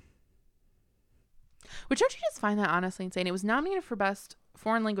lists. Which, don't you just find that honestly insane? It was nominated for Best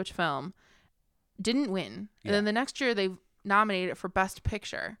Foreign Language Film, didn't win, and then the next year they nominated it for Best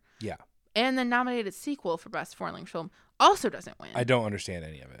Picture. Yeah. And then nominated sequel for Best Foreign Language Film, also doesn't win. I don't understand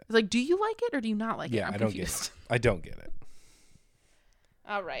any of it. It's like, do you like it or do you not like it? I'm I don't confused. get it. I don't get it.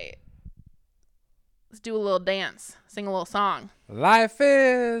 All right. Let's do a little dance. Sing a little song. Life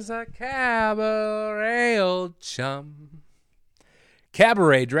is a cabaret, old chum.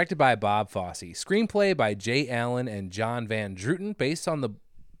 Cabaret, directed by Bob Fosse. Screenplay by Jay Allen and John Van Druten, based on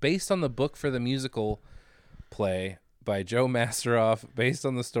the book for the musical play by Joe Masteroff, based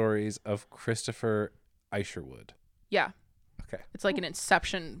on the stories of Christopher Isherwood. Yeah. Okay. It's like an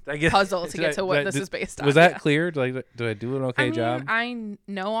Inception puzzle to get to what this is based on. Was that clear? Did I do an okay job? I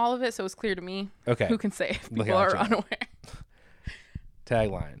know all of it, so it's clear to me. Okay. Who can say if people are unaware?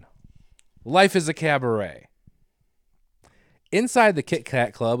 Tagline. Life is a cabaret. Inside the Kit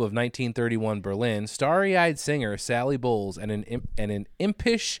Kat Club of 1931 Berlin, starry-eyed singer Sally Bowles and an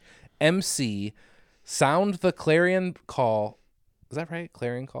impish MC sound the clarion call. Is that right?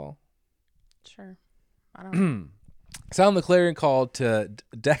 Clarion call? Sure. I don't know. Sound the clarion call to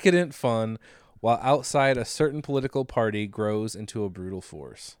decadent fun while outside a certain political party grows into a brutal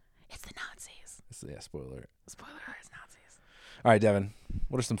force. It's the Nazis. Spoiler. Spoiler, it's Nazis. All right, Devin,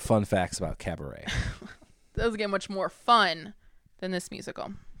 what are some fun facts about Cabaret? Doesn't get much more fun than this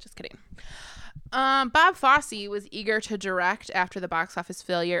musical. Just kidding. Bob Fosse was eager to direct after the box office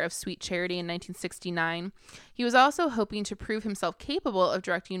failure of Sweet Charity in 1969. He was also hoping to prove himself capable of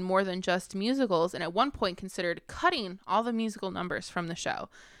directing more than just musicals, and at one point considered cutting all the musical numbers from the show,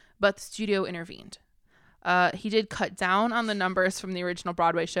 but the studio intervened. He did cut down on the numbers from the original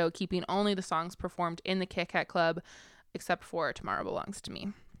Broadway show, keeping only the songs performed in the Kit Kat Club, except for Tomorrow Belongs to Me.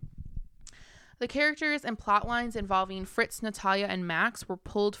 The characters and plot lines involving Fritz, Natalia, and Max were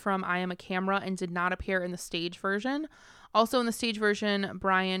pulled from I Am a Camera and did not appear in the stage version. Also in the stage version,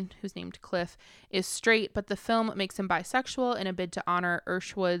 Brian, who's named Cliff, is straight, but the film makes him bisexual in a bid to honor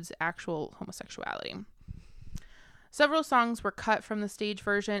Urswood's actual homosexuality. Several songs were cut from the stage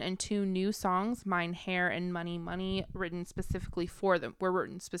version, and 2 new songs, Mine Hair and Money Money, were written specifically for the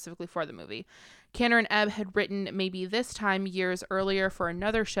movie. Cantor and Ebb had written Maybe This Time years earlier for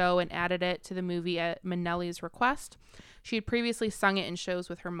another show and added it to the movie at Minnelli's request. She had previously sung it in shows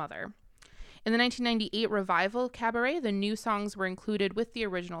with her mother. In the 1998 revival Cabaret, the new songs were included with the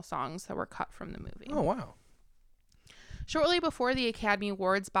original songs that were cut from the movie. Oh, wow. Shortly before the Academy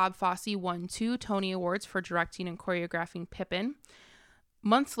Awards, Bob Fosse won 2 Tony Awards for directing and choreographing Pippin.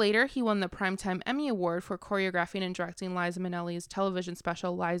 Months later, he won the Primetime Emmy Award for choreographing and directing Liza Minnelli's television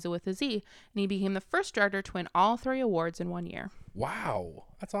special Liza with a Z, and he became the first director to win all 3 awards in 1 year. Wow,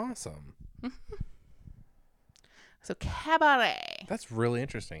 that's awesome. So Cabaret. That's really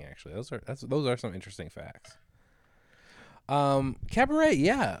interesting, actually. Those are some interesting facts. Cabaret,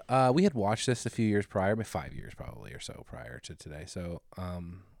 yeah. We had watched this a few years prior, 5 years probably or so prior to today. So,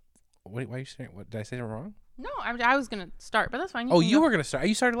 wait, why are you saying? What did I say wrong? No, I was gonna start, but that's fine. You were gonna start.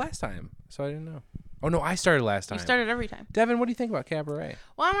 You started last time, so I didn't know. Oh no, I started last time. You started every time. Devin, what do you think about Cabaret?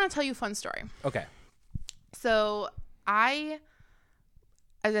 Well, I'm gonna tell you a fun story. Okay. So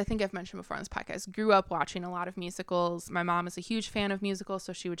as I think I've mentioned before on this podcast, grew up watching a lot of musicals. My mom is a huge fan of musicals,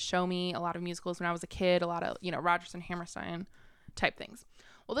 so she would show me a lot of musicals when I was a kid, a lot of, Rodgers and Hammerstein type things.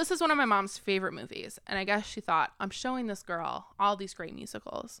 Well, this is one of my mom's favorite movies, and I guess she thought, I'm showing this girl all these great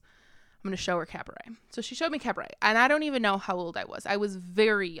musicals. I'm going to show her Cabaret. So she showed me Cabaret, and I don't even know how old I was. I was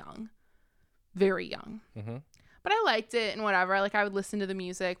very young. Very young. Mm-hmm. But I liked it and whatever. I would listen to the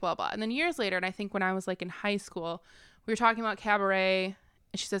music, blah, blah. And then years later, and I think when I was in high school, we were talking about Cabaret,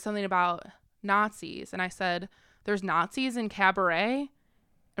 and she said something about Nazis. And I said, there's Nazis in Cabaret?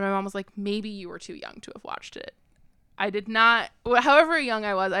 And my mom was like, maybe you were too young to have watched it. I did not, however young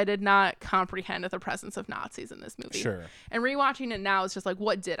I was, I did not comprehend the presence of Nazis in this movie. Sure. And rewatching it now is just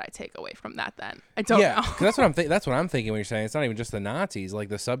what did I take away from that then? I don't know. Yeah, that's what I'm thinking when you're saying it's not even just the Nazis.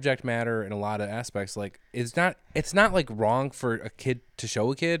 The subject matter in a lot of aspects, it's not wrong for a kid to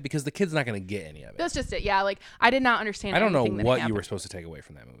show a kid because the kid's not going to get any of it. That's just it. Yeah, I did not understand. I don't know what you were supposed to take away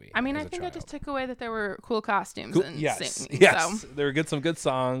from that movie. I mean, I think I just took away that there were cool costumes and singing. Yes, so. There were some good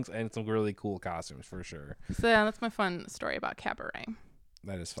songs and some really cool costumes for sure. So yeah, that's my fun story about Cabaret.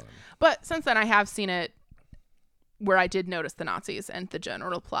 That is fun. But since then, I have seen it where I did notice the Nazis and the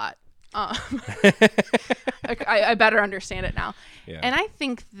general plot. I better understand it now. Yeah. And I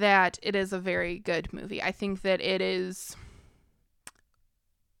think that it is a very good movie. I think that it's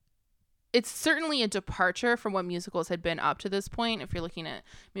certainly a departure from what musicals had been up to this point. If you're looking at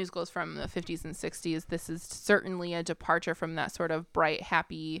musicals from the 50s and 60s, this is certainly a departure from that sort of bright,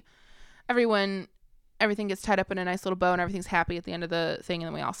 happy, everything gets tied up in a nice little bow and everything's happy at the end of the thing and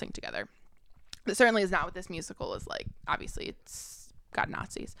then we all sing together. That certainly is not what this musical is like. Obviously, it's got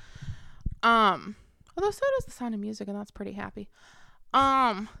Nazis. Although so does The Sound of Music, and that's pretty happy.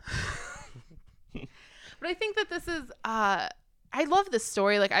 But I think that this is I love this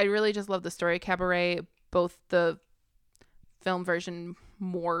story. Like, I really just love the story of Cabaret, both the film version,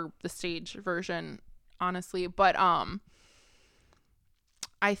 more the stage version, honestly. But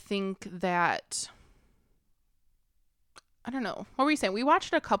I think that, I don't know. What were you saying? We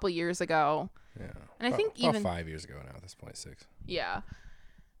watched it a couple years ago. Yeah. And I think about even 5 years ago now at this point, 6. Yeah.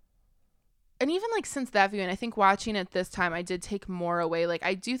 And even like since that viewing, I think watching it this time, I did take more away. Like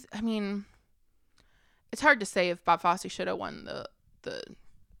I mean, it's hard to say if Bob Fosse should have won the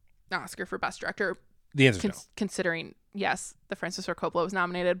Oscar for Best Director. The answer is no. Considering, yes, the Francis Ford Coppola was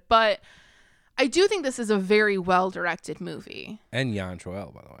nominated. But I do think this is a very well-directed movie. And Jan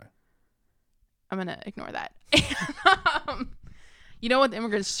Troell, by the way. I'm going to ignore that. You know what? The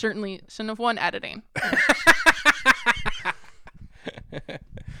Immigrants certainly shouldn't have won editing.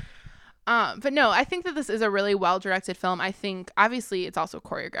 But no, I think that this is a really well-directed film. I think, obviously, it's also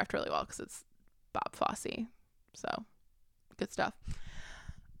choreographed really well because it's Bob Fosse. So, good stuff.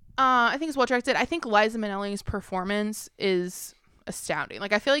 I think it's well-directed. I think Liza Minnelli's performance is astounding.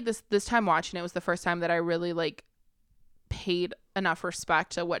 Like, I feel like this time watching it was the first time that I really, like, paid enough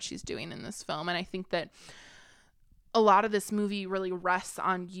respect to what she's doing in this film. And I think that a lot of this movie really rests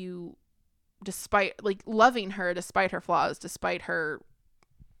on you, despite, like, loving her, despite her flaws, despite her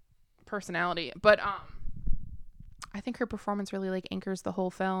personality. But I think her performance really, like, anchors the whole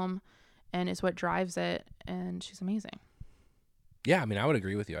film and is what drives it, and she's amazing. Yeah, I mean, I would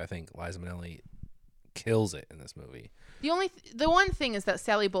agree with you. I think Liza Minnelli kills it in this movie. The one thing is that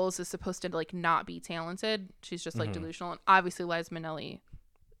Sally Bowles is supposed to, like, not be talented. She's just, like, delusional, and obviously Liza Minnelli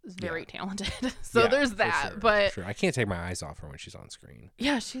is very talented. So there's that. Sure, but sure. I can't take my eyes off her when she's on screen.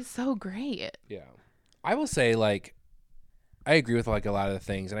 Yeah, she's so great. Yeah. I will say, like, I agree with, like, a lot of the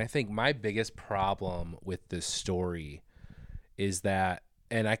things, and I think my biggest problem with this story is that,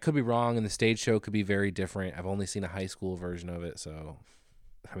 and I could be wrong, and the stage show could be very different. I've only seen a high school version of it, so,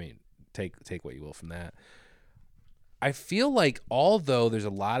 I mean, take what you will from that. I feel like although there's a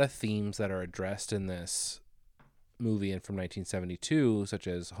lot of themes that are addressed in this movie and from 1972, such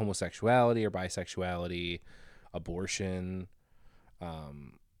as homosexuality or bisexuality, abortion,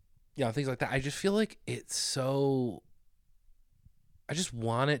 things like that, I just feel like it's so... I just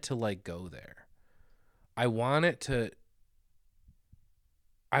want it to, like, go there. I want it to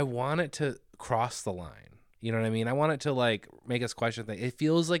cross the line. You know what I mean? I want it to, like, make us question things. It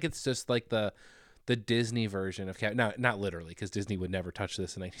feels like it's just like the Disney version of not literally, because Disney would never touch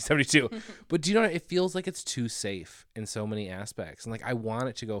this in 1972. But do you know what? It feels like it's too safe in so many aspects. And, like, I want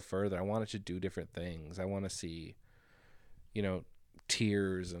it to go further. I want it to do different things. I want to see,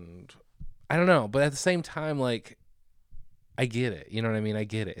 tears and I don't know. But at the same time, like, I get it. You know what I mean? I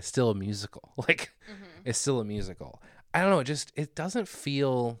get it. It's still a musical. Like, It's still a musical. I don't know. It doesn't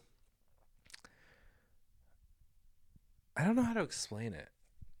feel... I don't know how to explain it.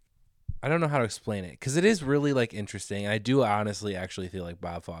 Because it is really, like, interesting. I do honestly actually feel like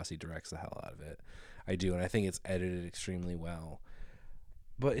Bob Fosse directs the hell out of it. I do. And I think it's edited extremely well.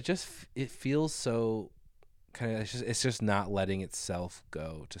 But it feels so... it's just not letting itself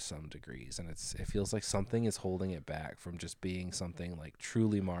go to some degrees, and it feels like something is holding it back from just being something, like,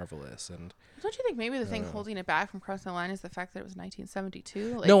 truly marvelous. And don't you think maybe the thing holding it back from crossing the line is the fact that it was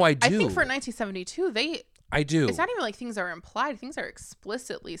 1972? Like, no, I do. I think for 1972, I do. It's not even like things are implied; things are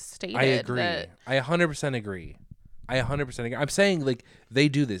explicitly stated. I agree. I 100% agree. I'm saying, like, they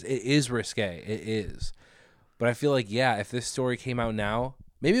do this. It is risque. It is, but I feel like, if this story came out now,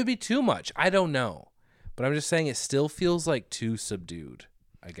 maybe it'd be too much. I don't know. But I'm just saying it still feels like too subdued,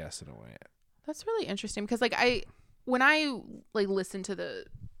 I guess, in a way. That's really interesting because, like, when I listen to the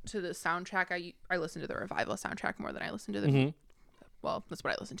soundtrack, I listen to the Revival soundtrack more than I listen to the well, that's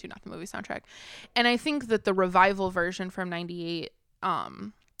what I listen to, not the movie soundtrack. And I think that the Revival version from 98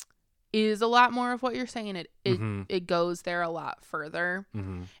 is a lot more of what you're saying. It goes there a lot further.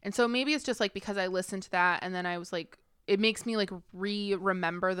 And so maybe it's just, like, because I listened to that and then I was like, it makes me like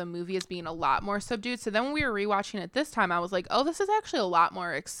remember the movie as being a lot more subdued. So then when we were rewatching it this time, I was like, oh, this is actually a lot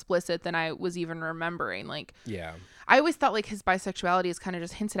more explicit than I was even remembering. Like, Yeah. I always thought like his bisexuality is kind of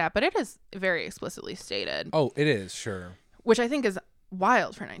just hinted at, but it is very explicitly stated. Oh, it is, sure. Which I think is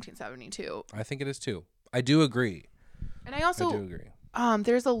wild for 1972. I think it is too. I do agree. And I also do agree.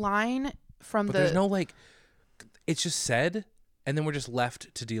 There's a line from But there's no like, it's just said, and then we're just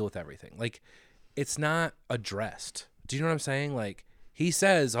left to deal with everything. Like, it's not addressed. Do you know what I'm saying? Like, he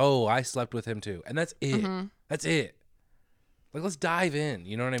says, "Oh, I slept with him too," and that's it. Mm-hmm. That's it. Like, let's dive in.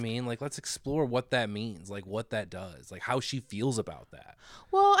 You know what I mean? Like, let's explore what that means, like what that does, like how she feels about that.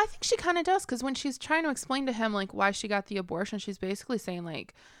 Well, I think she kind of does, because when she's trying to explain to him like why she got the abortion, she's basically saying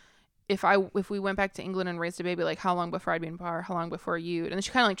like, if we went back to England and raised a baby, like how long before I'd be in power, how long before you? And then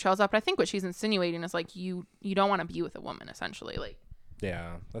she kind of like trails up. But I think what she's insinuating is like you don't want to be with a woman, essentially, like.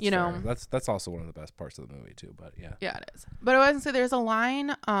 Yeah, that's you fair. know, that's also one of the best parts of the movie too. But yeah, yeah, it is. But I was gonna say there's a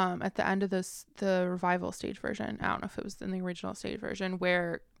line at the end of the revival stage version. I don't know if it was in the original stage version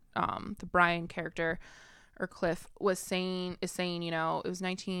where the Brian character or Cliff is saying, you know, it was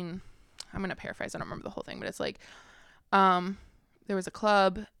 19. I'm gonna paraphrase. I don't remember the whole thing, but it's like, there was a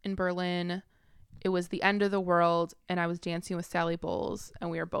club in Berlin. It was the end of the world, and I was dancing with Sally Bowles, and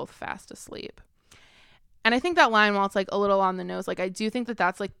we were both fast asleep. And I think that line, while it's like a little on the nose, like I do think that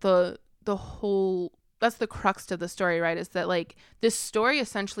that's like the whole, that's the crux to the story, right? Is that like this story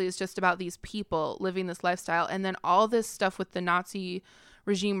essentially is just about these people living this lifestyle, and then all this stuff with the Nazi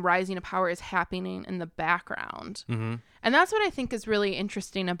regime rising to power is happening in the background. Mm-hmm. And that's what I think is really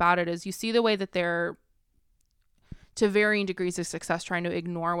interesting about it, is you see the way that they're, to varying degrees of success, trying to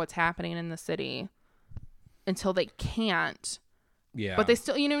ignore what's happening in the city until they can't. Yeah. But they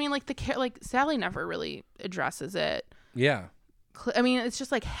still, you know what I mean? Like Sally never really addresses it. Yeah. I mean, it's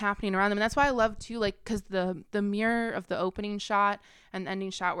just like happening around them. And that's why I love too, like, because the mirror of the opening shot and the ending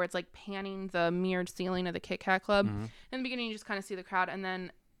shot where it's like panning the mirrored ceiling of the Kit Kat Club. Mm-hmm. In the beginning, you just kind of see the crowd. And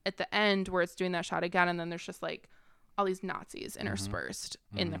then at the end where it's doing that shot again, and then there's just like all these Nazis interspersed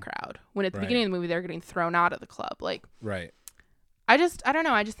in the crowd. When at the beginning of the movie, they're getting thrown out of the club. Like, right. I don't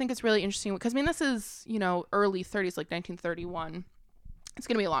know. I just think it's really interesting because, I mean, this is, you know, early 30s, like 1931. It's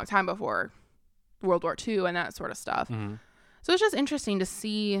going to be a long time before World War II and that sort of stuff. Mm-hmm. So it's just interesting to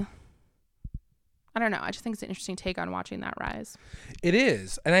see. I don't know. I just think it's an interesting take on watching that rise. It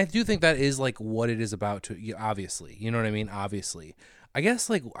is. And I do think that is like what it is about obviously. You know what I mean? Obviously. I guess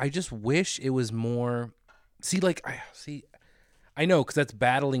like I just wish it was more. I know, because that's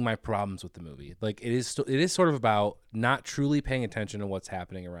battling my problems with the movie. Like it is sort of about not truly paying attention to what's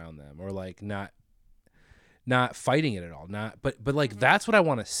happening around them, or like not fighting it at all. But like that's what I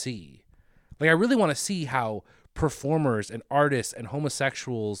want to see. Like I really want to see how performers and artists and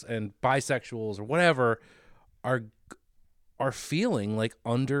homosexuals and bisexuals or whatever are feeling like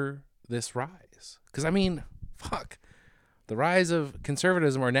under this rise. Because I mean, fuck, the rise of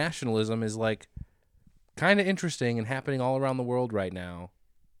conservatism or nationalism is like kind of interesting and happening all around the world right now,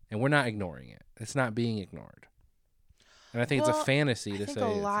 and we're not ignoring it. It's not being ignored. And I think it's a fantasy to say. I think a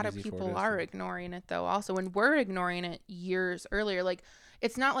lot of people are ignoring it, though. Also, when we're ignoring it years earlier, like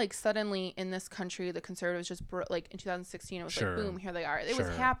it's not like suddenly in this country the conservatives just like in 2016 it was like boom, here they are. It was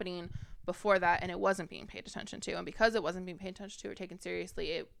happening before that, and it wasn't being paid attention to. And because it wasn't being paid attention to or taken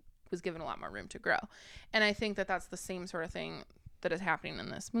seriously, it was given a lot more room to grow. And I think that that's the same sort of thing that is happening in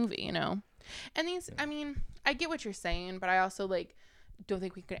this movie, you know. And these, I mean, I get what you're saying, but I also like don't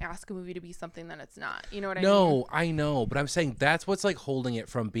think we can ask a movie to be something that it's not. You know what I mean? No, I know, but I'm saying that's what's like holding it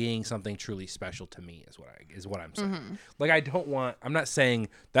from being something truly special to me is what I'm saying. Mm-hmm. Like I'm not saying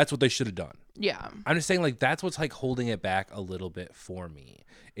that's what they should have done. Yeah. I'm just saying like that's what's like holding it back a little bit for me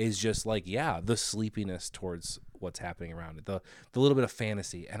is just like, yeah, the sleepiness towards what's happening around it, the little bit of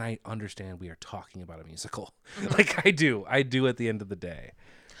fantasy. And I understand we are talking about a musical. Mm-hmm. Like I do at the end of the day.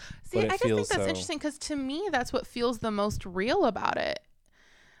 See, I just think that's interesting because to me, that's what feels the most real about it.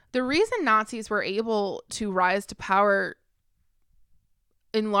 The reason Nazis were able to rise to power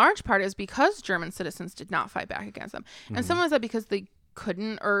in large part is because German citizens did not fight back against them. Mm-hmm. And some of that because they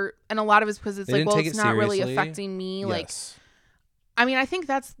couldn't, and a lot of it's because it's like, well, it's not really affecting me. Yes. Like, I mean, I think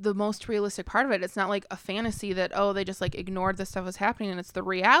that's the most realistic part of it. It's not like a fantasy that, oh, they just like ignored the stuff was happening. And it's the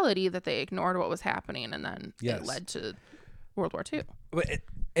reality that they ignored what was happening. And then it led to World War II.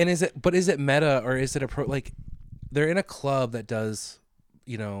 Is it meta, or is it like they're in a club that does,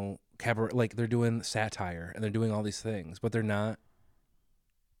 you know, cabaret, like they're doing satire and they're doing all these things, but they're not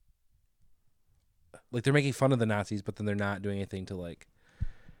like, they're making fun of the Nazis, but then they're not doing anything to like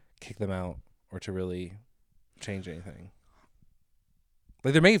kick them out or to really change anything.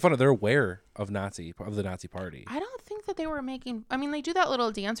 Like they're making fun of, they're aware of the Nazi party. I don't think think that they were making, I mean, they do that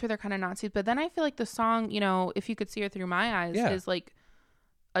little dance where they're kind of Nazis, but then I feel like the song, If You Could See It Through My Eyes is like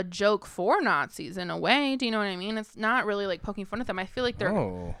a joke for Nazis in a way. Do you know what I mean? It's not really like poking fun at them. I feel like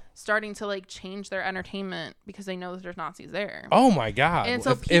they're starting to like change their entertainment because they know that there's Nazis there. Oh my God. And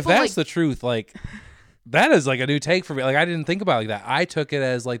so if that's the truth, like that is like a new take for me. Like I didn't think about it like that. I took it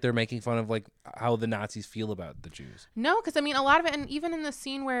as like they're making fun of like how the Nazis feel about the Jews. No, because I mean a lot of it, and even in the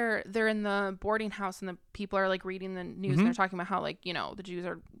scene where they're in the boarding house and the people are like reading the news and they're talking about how like the Jews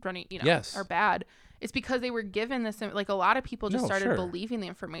are running are bad. It's because they were given this, like a lot of people just started believing the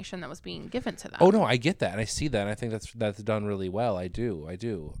information that was being given to them. Oh no, I get that, and I see that, and I think that's done really well. I do.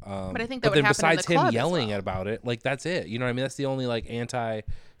 But I think that but then besides him yelling about it, like that's it. You know what I mean? That's the only like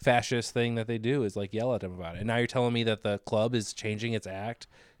anti-fascist thing that they do is like yell at him about it. And now you're telling me that the club is changing its act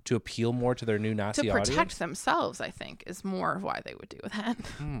to appeal more to their new Nazi audience? To protect themselves, I think, is more of why they would do that.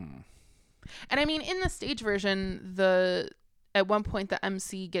 And I mean, in the stage version, at one point the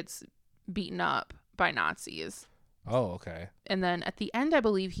MC gets beaten up by Nazis. Oh, okay. And then at the end, I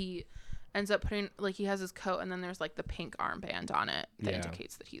believe he ends up putting, like, he has his coat and then there's like the pink armband on it that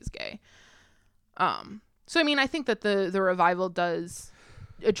indicates that he's gay. So I mean, I think that the revival does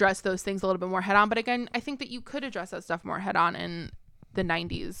address those things a little bit more head on, but again, I think that you could address that stuff more head on in the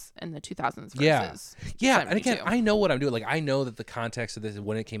 90s and the 2000s versus 72. And again, I know what I'm doing. Like I know that the context of this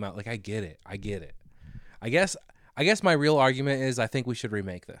when it came out, like I get it. I guess my real argument is I think we should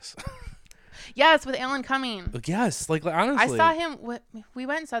remake this. Yes, with Alan Cumming. Yes, like honestly. I saw him. We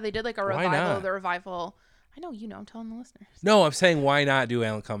went and saw they did like a revival of the revival. I know, I'm telling the listeners. No, I'm saying why not do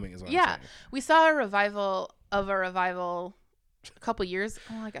Alan Cumming as well. Yeah, we saw a revival of a revival a couple years.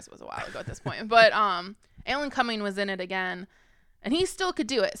 Well, I guess it was a while ago at this point. But Alan Cumming was in it again, and he still could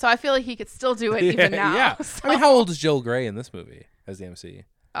do it. So I feel like he could still do it even now. Yeah. So. I mean, how old is Joel Grey in this movie as the MC?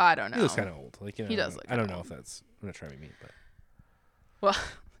 I don't know. He looks kind of old. Like he does look. I don't know if that's. I'm not trying to meet, but. Well.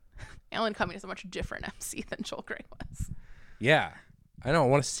 Alan Cumming is a much different MC than Joel Grey was. Yeah. I know. I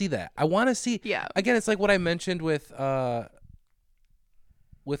want to see that. I want to see. Yeah. Again, it's like what I mentioned with kind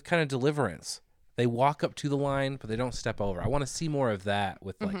of Deliverance. They walk up to the line, but they don't step over. I want to see more of that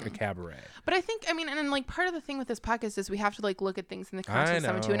with like a cabaret. But I think, I mean, and then like part of the thing with this podcast is we have to like look at things in the context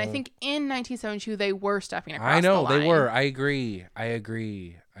of 1972. And I think in 1972, they were stepping across the line. They were. I agree. Okay.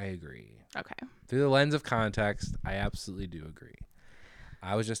 Through the lens of context, I absolutely do agree.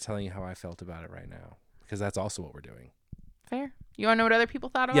 I was just telling you how I felt about it right now because that's also what we're doing. Fair. You want to know what other people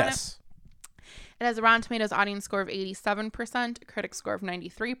thought about it? Yes. It has a Rotten Tomatoes audience score of 87%, a critic score of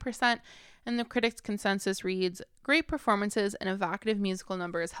 93%, and the critics' consensus reads, great performances and evocative musical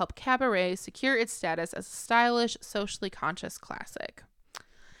numbers help Cabaret secure its status as a stylish, socially conscious classic.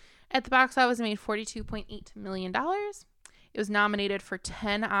 At the box office, it made $42.8 million. It was nominated for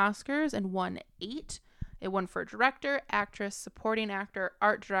 10 Oscars and won 8. It won for director, actress, supporting actor,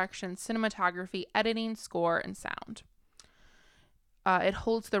 art direction, cinematography, editing, score, and sound. It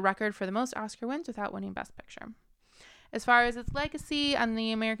holds the record for the most Oscar wins without winning Best Picture. As far as its legacy, on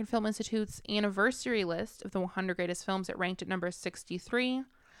the American Film Institute's anniversary list of the 100 greatest films, it ranked at number 63.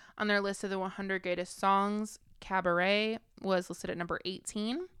 On their list of the 100 greatest songs, Cabaret was listed at number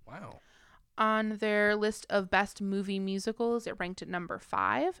 18. Wow. On their list of best movie musicals, it ranked at number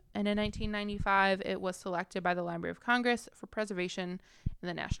 5. And in 1995, it was selected by the Library of Congress for preservation in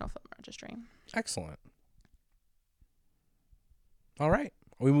the National Film Registry. Excellent. All right.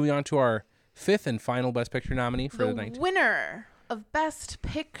 Are we moving on to our 5th and final Best Picture nominee for the night? The winner of Best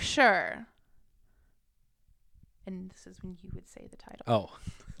Picture. And this is when you would say the title. Oh.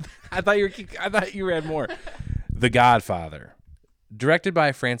 I thought you had more. The Godfather. Directed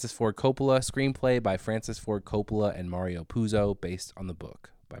by Francis Ford Coppola, screenplay by Francis Ford Coppola and Mario Puzo, based on the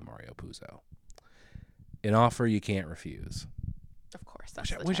book by Mario Puzo. An offer you can't refuse. Of course.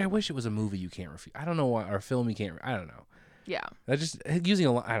 I wish it was a movie you can't refuse. I don't know why, or a film you can't. I don't know. Yeah. That just using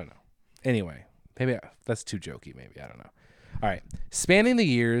a lot. I don't know. Anyway, maybe that's too jokey. Maybe I don't know. All right, spanning the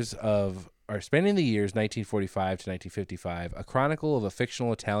years 1945 to 1955, a chronicle of a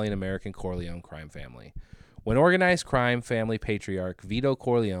fictional Italian-American Corleone crime family. When organized crime family patriarch Vito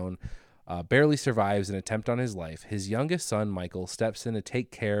Corleone barely survives an attempt on his life, his youngest son, Michael, steps in to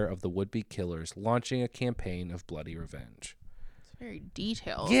take care of the would-be killers, launching a campaign of bloody revenge. It's very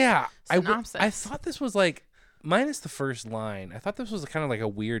detailed. Yeah. Synopsis. I thought this was like, minus the first line, I thought this was kind of like a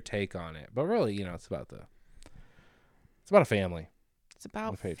weird take on it. But really, it's about a family. It's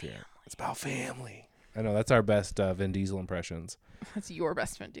about family. It's about family. I know, that's our best Vin Diesel impressions. That's your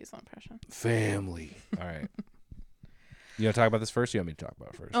best Vin Diesel impression. Family. All right. You want to talk about this first? Or you want me to talk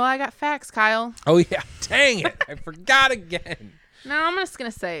about it first? Oh, I got facts, Kyle. Oh, yeah. Dang it. I forgot again. No, I'm just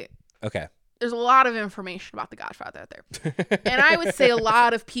going to say. Okay. there's a lot of information about The Godfather out there. And I would say a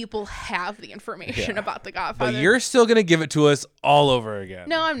lot of people have the information about The Godfather. But you're still going to give it to us all over again.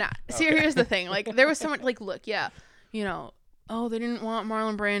 No, I'm not. See, here's the thing. Like, there was someone, like, look, they didn't want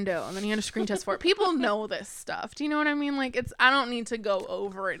Marlon Brando, and then he had a screen test for it. People know this stuff. Do you know what I mean? Like, I don't need to go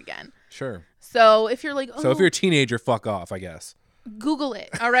over it again. Sure. So if you're like, So if you're a teenager, fuck off, I guess. Google it,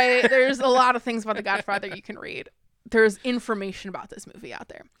 all right? There's a lot of things about The Godfather you can read. There's information about this movie out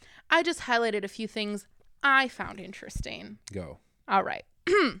there. I just highlighted a few things I found interesting. Go. All right.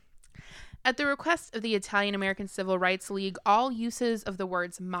 At the request of the Italian American Civil Rights League, all uses of the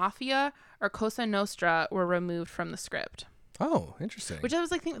words mafia or cosa nostra were removed from the script. Oh, interesting. Which I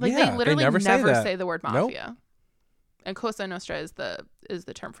was like, they literally never say the word mafia. Nope. And cosa nostra is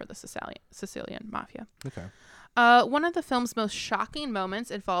the term for the Sicilian mafia. Okay. One of the film's most shocking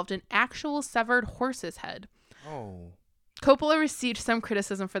moments involved an actual severed horse's head. Oh. Coppola received some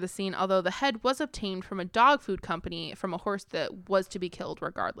criticism for the scene, although the head was obtained from a dog food company from a horse that was to be killed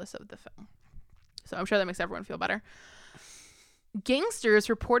regardless of the film. So I'm sure that makes everyone feel better. Gangsters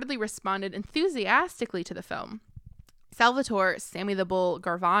reportedly responded enthusiastically to the film. Salvatore Sammy the Bull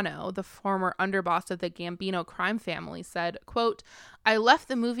Garvano, the former underboss of the Gambino crime family, said, quote, "I left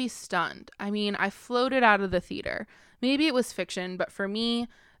the movie stunned. I mean, I floated out of the theater. Maybe it was fiction, but for me,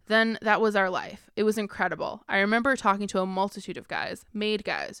 then that was our life. It was incredible. I remember talking to a multitude of guys, made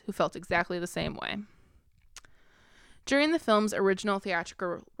guys, who felt exactly the same way." During the film's original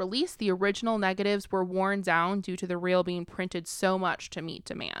theatrical release, the original negatives were worn down due to the reel being printed so much to meet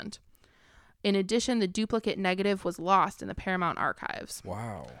demand. In addition, the duplicate negative was lost in the Paramount archives.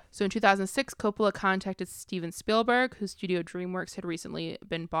 Wow. So in 2006, Coppola contacted Steven Spielberg, whose studio DreamWorks had recently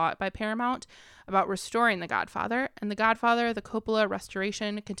been bought by Paramount, about restoring The Godfather. And The Godfather, the Coppola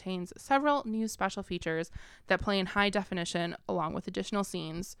restoration, contains several new special features that play in high definition along with additional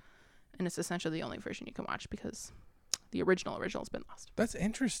scenes. And it's essentially the only version you can watch because the original has been lost. That's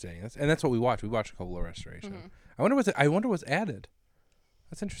interesting. That's what we watched. We watched Coppola restoration. Mm-hmm. I wonder what's added.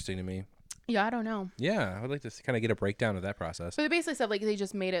 That's interesting to me. Yeah, I don't know. Yeah, I would like to kind of get a breakdown of that process. But they basically said they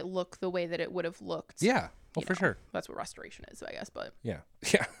just made it look the way that it would have looked. Yeah, for sure. That's what restoration is, I guess. But yeah,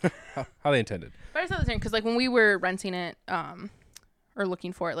 how they intended. But I just thought the thing because when we were renting it, or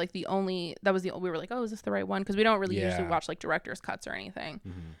looking for it, we were like, oh, is this the right one? Because we don't really usually watch director's cuts or anything.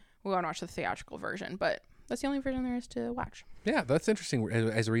 Mm-hmm. We want to watch the theatrical version, but that's the only version there is to watch. Yeah, that's interesting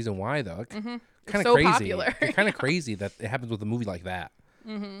as a reason why though. Mm-hmm. Kind of so crazy. Popular. It's kind of crazy that it happens with a movie like that.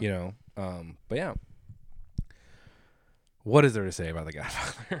 Mm-hmm. But yeah. What is there to say about The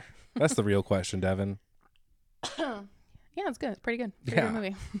Godfather? That's the real question, Devin. Yeah, it's good. It's pretty good. Pretty good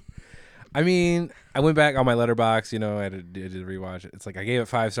movie. I mean, I went back on my Letterboxd, I did rewatch it. It's I gave it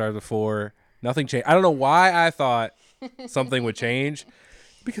 5 stars before. Nothing changed. I don't know why I thought something would change,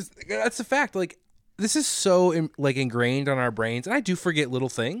 because that's the fact. This is so ingrained on our brains, and I do forget little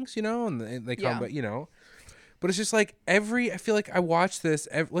things, and they come, but but it's just I feel like I watch this,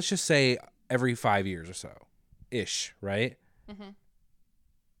 let's just say every 5 years or so ish, right? Mm-hmm.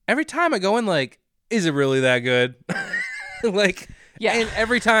 Every time I go in is it really that good? And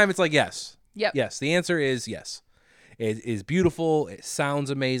every time it's yes. Yep. Yes. The answer is yes. It is beautiful. It sounds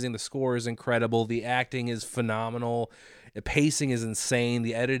amazing. The score is incredible. The acting is phenomenal. The pacing is insane.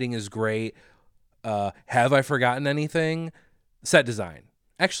 The editing is great. Have I forgotten anything? Set design.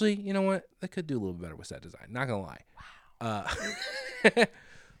 Actually, you know what? They could do a little bit better with set design. Not gonna lie. Wow.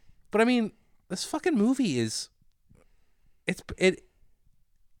 But I mean, this fucking movie is. It's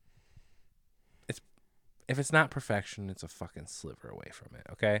if it's not perfection, it's a fucking sliver away from it.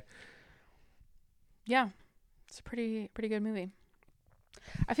 Okay. Yeah, it's a pretty good movie.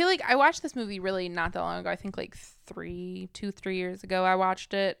 I feel like I watched this movie really not that long ago. I think 3 years ago I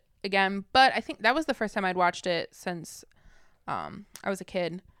watched it again, but I think that was the first time I'd watched it since I was a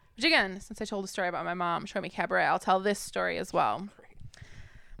kid. Which again, since I told a story about my mom showing me Cabaret, I'll tell this story as well.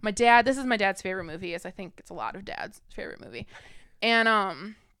 This is my dad's favorite movie, as I think it's a lot of dad's favorite movie.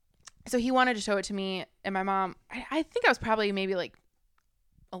 And so he wanted to show it to me, and my mom, I think I was probably maybe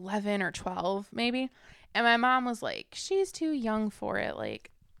 11 or 12 maybe. And my mom was like, she's too young for it.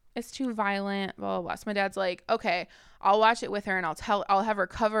 It's too violent, blah, blah, blah. So my dad's like, okay, I'll watch it with her and I'll have her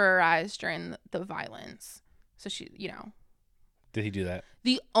cover her eyes during the violence. So she, Did he do that?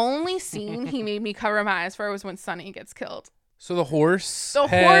 The only scene he made me cover my eyes for was when Sonny gets killed. So the horse.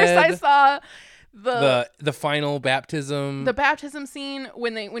 Horse I saw. The final baptism. The baptism scene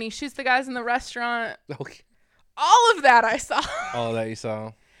when he shoots the guys in the restaurant. Okay. All of that I saw. All of that you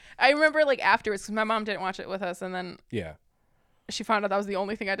saw. I remember afterwards, because my mom didn't watch it with us, and then she found out that was the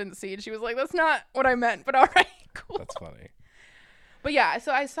only thing I didn't see, and she was like, "That's not what I meant," but all right, cool. That's funny. But yeah,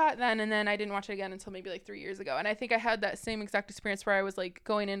 so I saw it then, and then I didn't watch it again until maybe like 3 years ago. And I think I had that same exact experience where I was like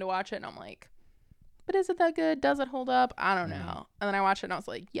going in to watch it, and I'm like, but is it that good? Does it hold up? I don't know. And then I watched it, and I was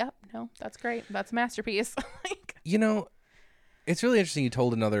like, yep, no, that's great. That's a masterpiece. Like, You know, it's really interesting. You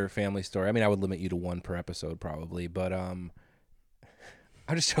told another family story. I mean, I would limit you to one per episode probably, but I'm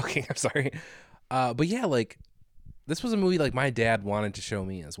just joking. I'm sorry. But yeah, like this was a movie like my dad wanted to show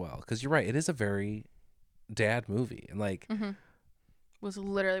me as well, because you're right, it is a very dad movie, and like was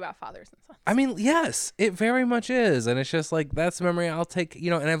literally about fathers and sons. I mean, yes, it very much is, and it's just like that's a memory I'll take, you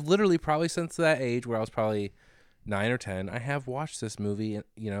know. And I've literally probably since that age where I was probably 9 or 10, I have watched this movie,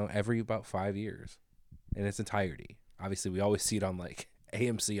 you know, every about 5 years in its entirety. Obviously, we always see it on like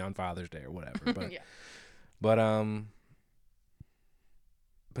AMC on Father's Day or whatever, but Yeah.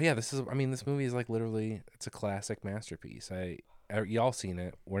 But yeah, this movie is like literally, it's a classic masterpiece. Y'all seen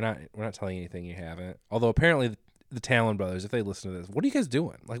it. We're not telling you anything you haven't. Although apparently the Talon brothers, if they listen to this, what are you guys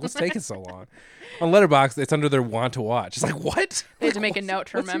doing? Like, what's taking so long? On Letterboxd, it's under their want to watch. It's like, what? They had to make a note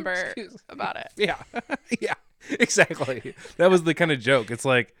to remember about it. Yeah, yeah, exactly. That was the kind of joke. It's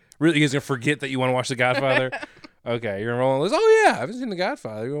like, really, you guys gonna forget that you want to watch The Godfather? Okay, you're rolling this. Oh yeah, I haven't seen The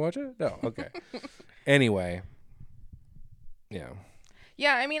Godfather. You want to watch it? No. Okay. Anyway, yeah.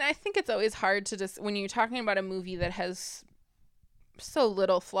 Yeah, I mean, I think it's always hard to just, when you're talking about a movie that has so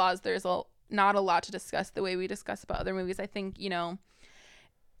little flaws, there's not a lot to discuss the way we discuss about other movies. I think, you know,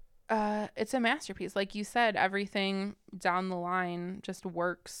 it's a masterpiece. Like you said, everything down the line just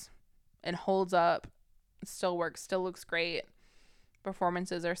works and holds up. It still works, still looks great.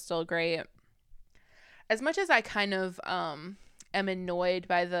 Performances are still great. As much as I kind of am annoyed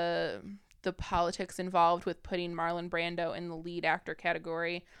by the politics involved with putting Marlon Brando in the lead actor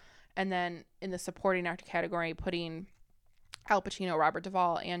category, and then in the supporting actor category putting Al Pacino, Robert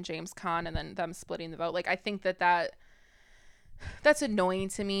Duvall, and James Caan, and then them splitting the vote. Like, I think that's annoying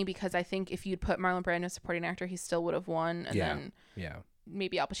to me, because I think if you'd put Marlon Brando as supporting actor, he still would have won, and then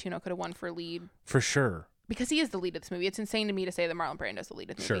maybe Al Pacino could have won for lead. For sure. Because he is the lead of this movie. It's insane to me to say that Marlon Brando is the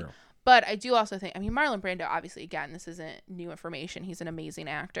lead of the movie. Sure. But I do also think, I mean, Marlon Brando, obviously, again, this isn't new information. He's an amazing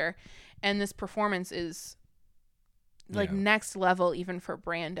actor. And this performance is, like, next level even for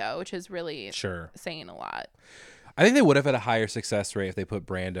Brando, which is really saying a lot. I think they would have had a higher success rate if they put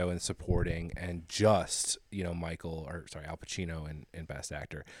Brando in supporting and just, you know, Al Pacino in Best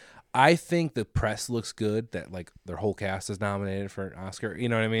Actor. I think the press looks good that, like, their whole cast is nominated for an Oscar. You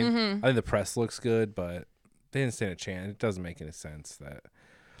know what I mean? I think the press looks good, but they didn't stand a chance. It doesn't make any sense that...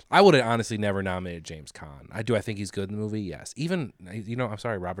 I would have honestly never nominated James Caan. I think he's good in the movie? Yes. Even, you know, I'm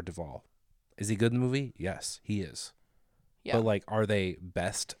sorry, Robert Duvall. Is he good in the movie? Yes, he is. Yeah. But, like, are they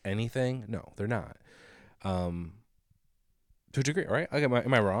best anything? No, they're not. To a degree, right? Like,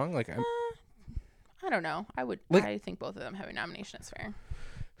 am I wrong? Like, I don't know. I think both of them having nomination is fair.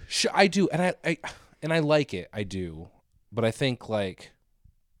 Sure, I do, and I like it. I do, but I think, like,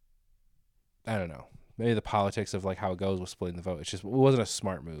 I don't know. Maybe the politics of, like, how it goes with splitting the vote. It wasn't a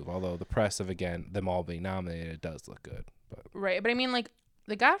smart move. Although the press of, again, them all being nominated, it does look good. But. Right, but I mean, like,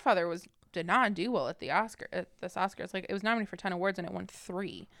 The Godfather did not do well at this Oscars. Like, it was nominated for 10 awards and it won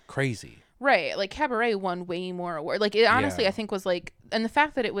 3. Crazy. Right, like Cabaret won way more awards. Like, it honestly, I think was like, and the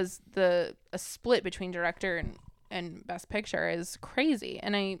fact that it was a split between director and Best Picture is crazy.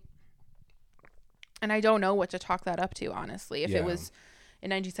 And I don't know what to chalk that up to, honestly. If it was in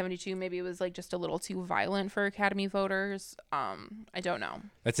 1972, maybe it was like just a little too violent for Academy voters. I don't know.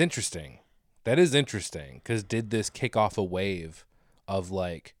 That's interesting. That is interesting, because did this kick off a wave of,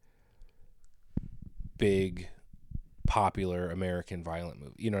 like, big popular American violent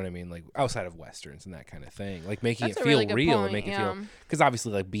movie? You know what I mean? Like, outside of Westerns and that kind of thing, like making it feel real and making it feel, because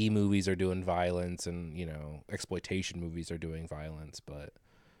obviously, like, B movies are doing violence and, you know, exploitation movies are doing violence, but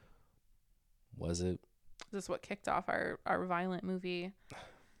was it? Is this what kicked off our violent movie?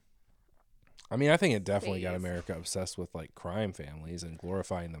 I mean, I think it definitely got America obsessed with, like, crime families and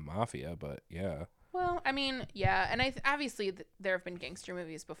glorifying the mafia, but yeah. Well, I mean, yeah, and obviously there have been gangster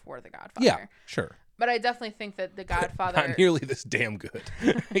movies before The Godfather. Yeah, sure. But I definitely think that The Godfather... Not nearly this damn good,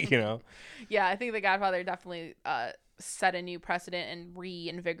 you know? Yeah, I think The Godfather definitely set a new precedent and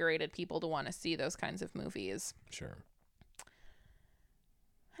reinvigorated people to want to see those kinds of movies. Sure.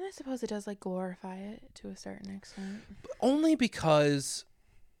 And I suppose it does, like, glorify it to a certain extent. Only because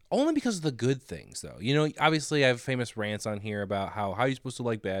of the good things, though. You know, obviously I have famous rants on here about how you're supposed to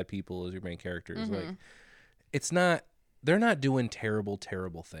like bad people as your main characters. Like, they're not doing terrible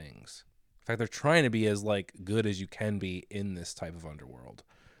things. In fact, they're trying to be as, like, good as you can be in this type of underworld.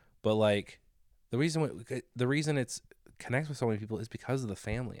 But, like, the reason it's connects with so many people is because of the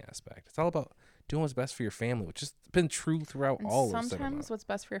family aspect. It's all about doing what's best for your family, which has been true throughout all of cinema. Sometimes what's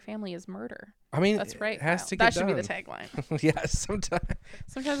best for your family is murder. I mean, that's right. It has Kyle. to get that should done. be the tagline. Yes, sometimes.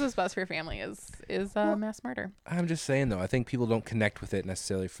 Sometimes what's best for your family is mass murder. I'm just saying, though, I think people don't connect with it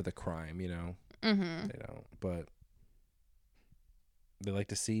necessarily for the crime, you know? Mm-hmm. They don't. But they like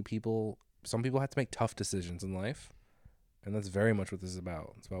to see people. Some people have to make tough decisions in life. And that's very much what this is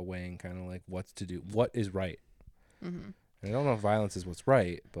about. It's about weighing kind of like what's to do, what is right. Mm-hmm. And I don't know if violence is what's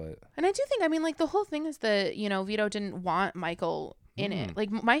right, but. And I do think, I mean, like the whole thing is that, you know, Vito didn't want Michael in it. Like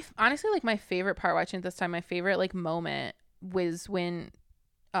honestly, like my favorite part watching it this time, my favorite like moment was when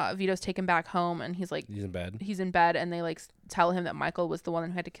Vito's taken back home and he's in bed and they like tell him that Michael was the one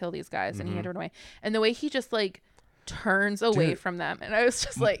who had to kill these guys and he had to run away. And the way he just like turns away from them, and I was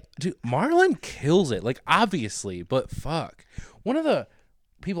just like, dude, Marlon kills it, like obviously, but fuck. One of the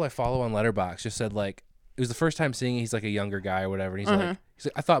people I follow on Letterboxd just said like it was the first time seeing he's like a younger guy or whatever, and he's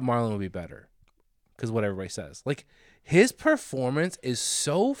like I thought Marlon would be better because what everybody says, like his performance is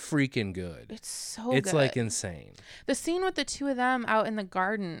so freaking good. It's good. Like insane. The scene with the two of them out in the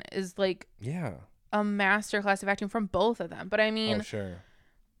garden is like a masterclass of acting from both of them. But I mean, sure.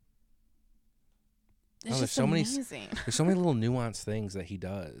 It's just so amazing. There's so many little nuanced things that he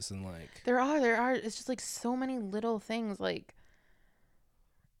does, and like there are. It's just like so many little things, like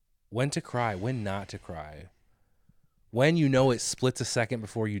when to cry, when not to cry, when you know it splits a second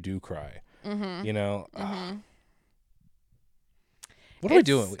before you do cry. Mm-hmm. You know, what are we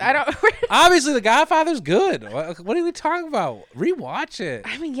doing? I don't. Obviously, The Godfather's good. What are we talking about? Rewatch it.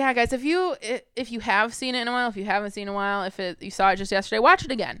 I mean, yeah, guys. If you have seen it in a while, if you haven't seen it in a while, you saw it just yesterday, watch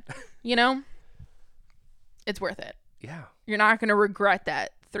it again. You know. It's worth it. Yeah. You're not going to regret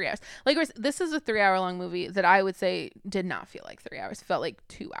that 3 hours. Like, this is a 3-hour-long movie that I would say did not feel like 3 hours. It felt like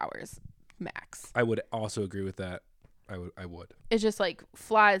 2 hours max. I would also agree with that. I would. It just, like,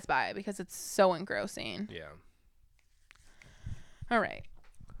 flies by because it's so engrossing. Yeah. All right.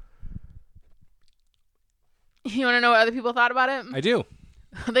 You want to know what other people thought about it? I do.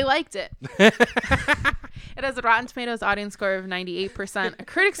 They liked it. It has a Rotten Tomatoes audience score of 98%, a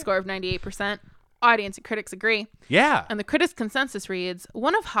critic score of 98%. Audience and critics agree. Yeah. And the critics' consensus reads,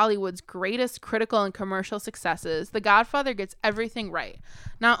 one of Hollywood's greatest critical and commercial successes, The Godfather gets everything right.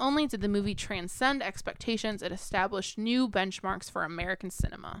 Not only did the movie transcend expectations, it established new benchmarks for American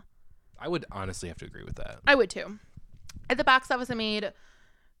cinema. I would honestly have to agree with that. I would too. At the box office, it made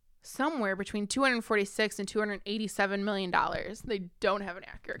somewhere between $246 and $287 million. They don't have an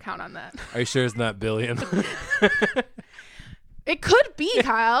accurate count on that. Are you sure it's not billion? It could be,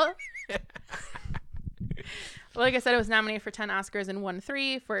 Kyle. Like I said, it was nominated for 10 Oscars and won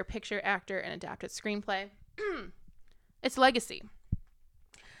 3 for picture, actor, and adapted screenplay. Its legacy.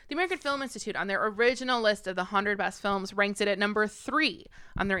 The American Film Institute, on their original list of the 100 best films, ranked it at number 3.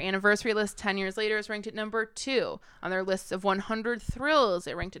 On their anniversary list 10 years later, it's ranked at number 2. On their list of 100 thrills,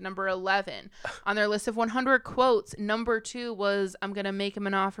 it ranked at number 11. On their list of 100 quotes, number 2 was, I'm going to make him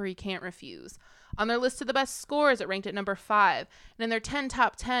an offer he can't refuse. On their list of the best scores, it ranked at number 5. And in their 10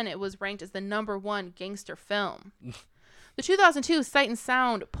 top 10, it was ranked as the number 1 gangster film. The 2002 Sight and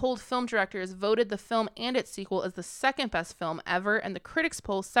Sound polled film directors voted the film and its sequel as the second best film ever, and the critics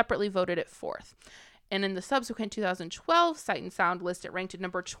poll separately voted it 4th. And in the subsequent 2012 Sight and Sound list, it ranked at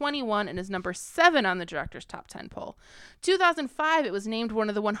number 21 and is number 7 on the director's top 10 poll. 2005, it was named one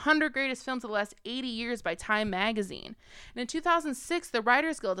of the 100 greatest films of the last 80 years by Time magazine. And in 2006, the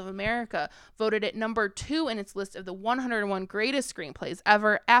Writers Guild of America voted it number 2 in its list of the 101 greatest screenplays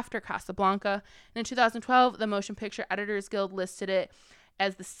ever after Casablanca. And in 2012, the Motion Picture Editors Guild listed it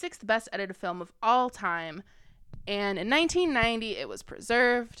as the 6th best edited film of all time. And in 1990, it was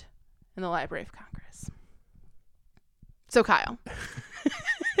preserved in the Library of Congress. So, Kyle,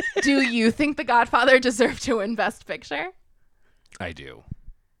 do you think The Godfather deserved to win Best Picture? I do.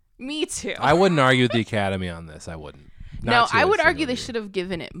 Me too. I wouldn't argue with the Academy on this. I wouldn't. No, I would argue they should have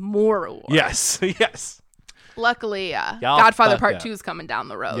given it more awards. Yes, yes. Luckily, Godfather Part 2 is coming down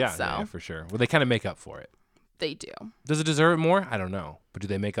the road. Yeah, for sure. Well, they kind of make up for it. They do. Does it deserve it more? I don't know. But do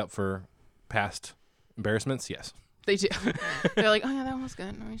they make up for past embarrassments? Yes. They do. They're like, oh yeah, that one was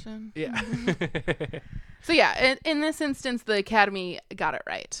good. We should. Yeah. So yeah, in this instance, the Academy got it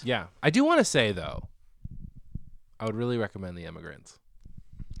right. Yeah. I do want to say though, I would really recommend The Immigrants.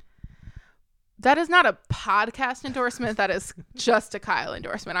 That is not a podcast endorsement. That is just a Kyle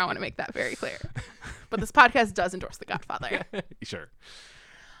endorsement. I want to make that very clear. But this podcast does endorse The Godfather. Sure.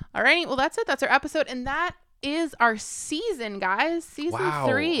 All right. Well, that's it. That's our episode. And that is our season, guys. Season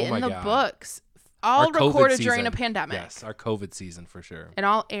 3 in the books. all Our COVID recorded season. during a pandemic. Yes, our COVID season for sure. And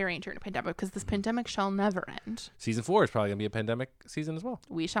all airing during a pandemic because this pandemic shall never end. Season 4 is probably going to be a pandemic season as well.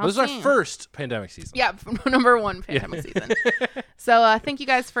 We shall This see. is our first pandemic season. Yeah, number 1 pandemic season. So thank you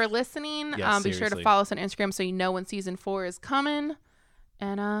guys for listening. Yes, be sure to seriously. follow us on Instagram so you know when season 4 is coming.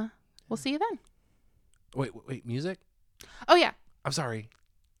 And we'll see you then. Wait, music? Oh, yeah. I'm sorry.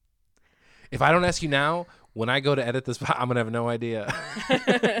 If I don't ask you now, when I go to edit this, I'm going to have no idea.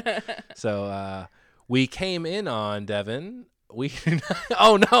 So we came in on Devin.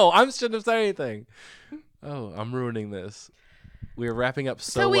 Oh, no, I shouldn't have said anything. Oh, I'm ruining this. We were wrapping up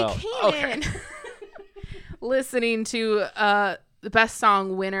so well. We came in listening to the best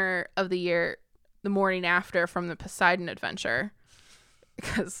song winner of the year, The Morning After from the Poseidon Adventure.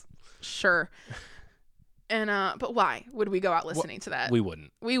 Because, sure. And but why would we go out listening to that? We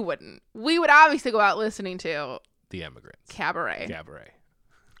wouldn't. We wouldn't. We would obviously go out listening to The Emigrants. Cabaret.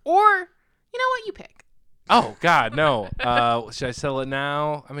 Or, you know what? You pick. Oh, God, no. Should I settle it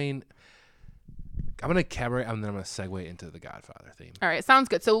now? I mean, I'm going to Cabaret, and then I'm going to segue into the Godfather theme. All right. Sounds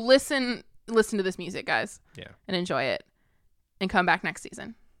good. So listen to this music, guys. Yeah. And enjoy it. And come back next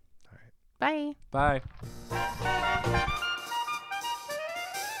season. All right. Bye. Bye.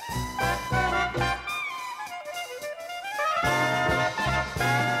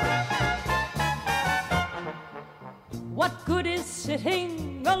 What good is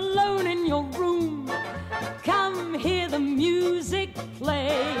sitting alone in your room? Come hear the music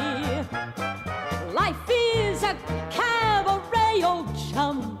play. Life is a cabaret, old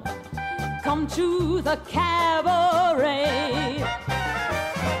chum. Come to the cabaret.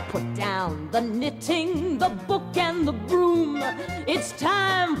 Put down the knitting, the book, and the broom. It's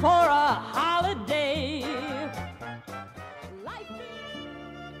time for a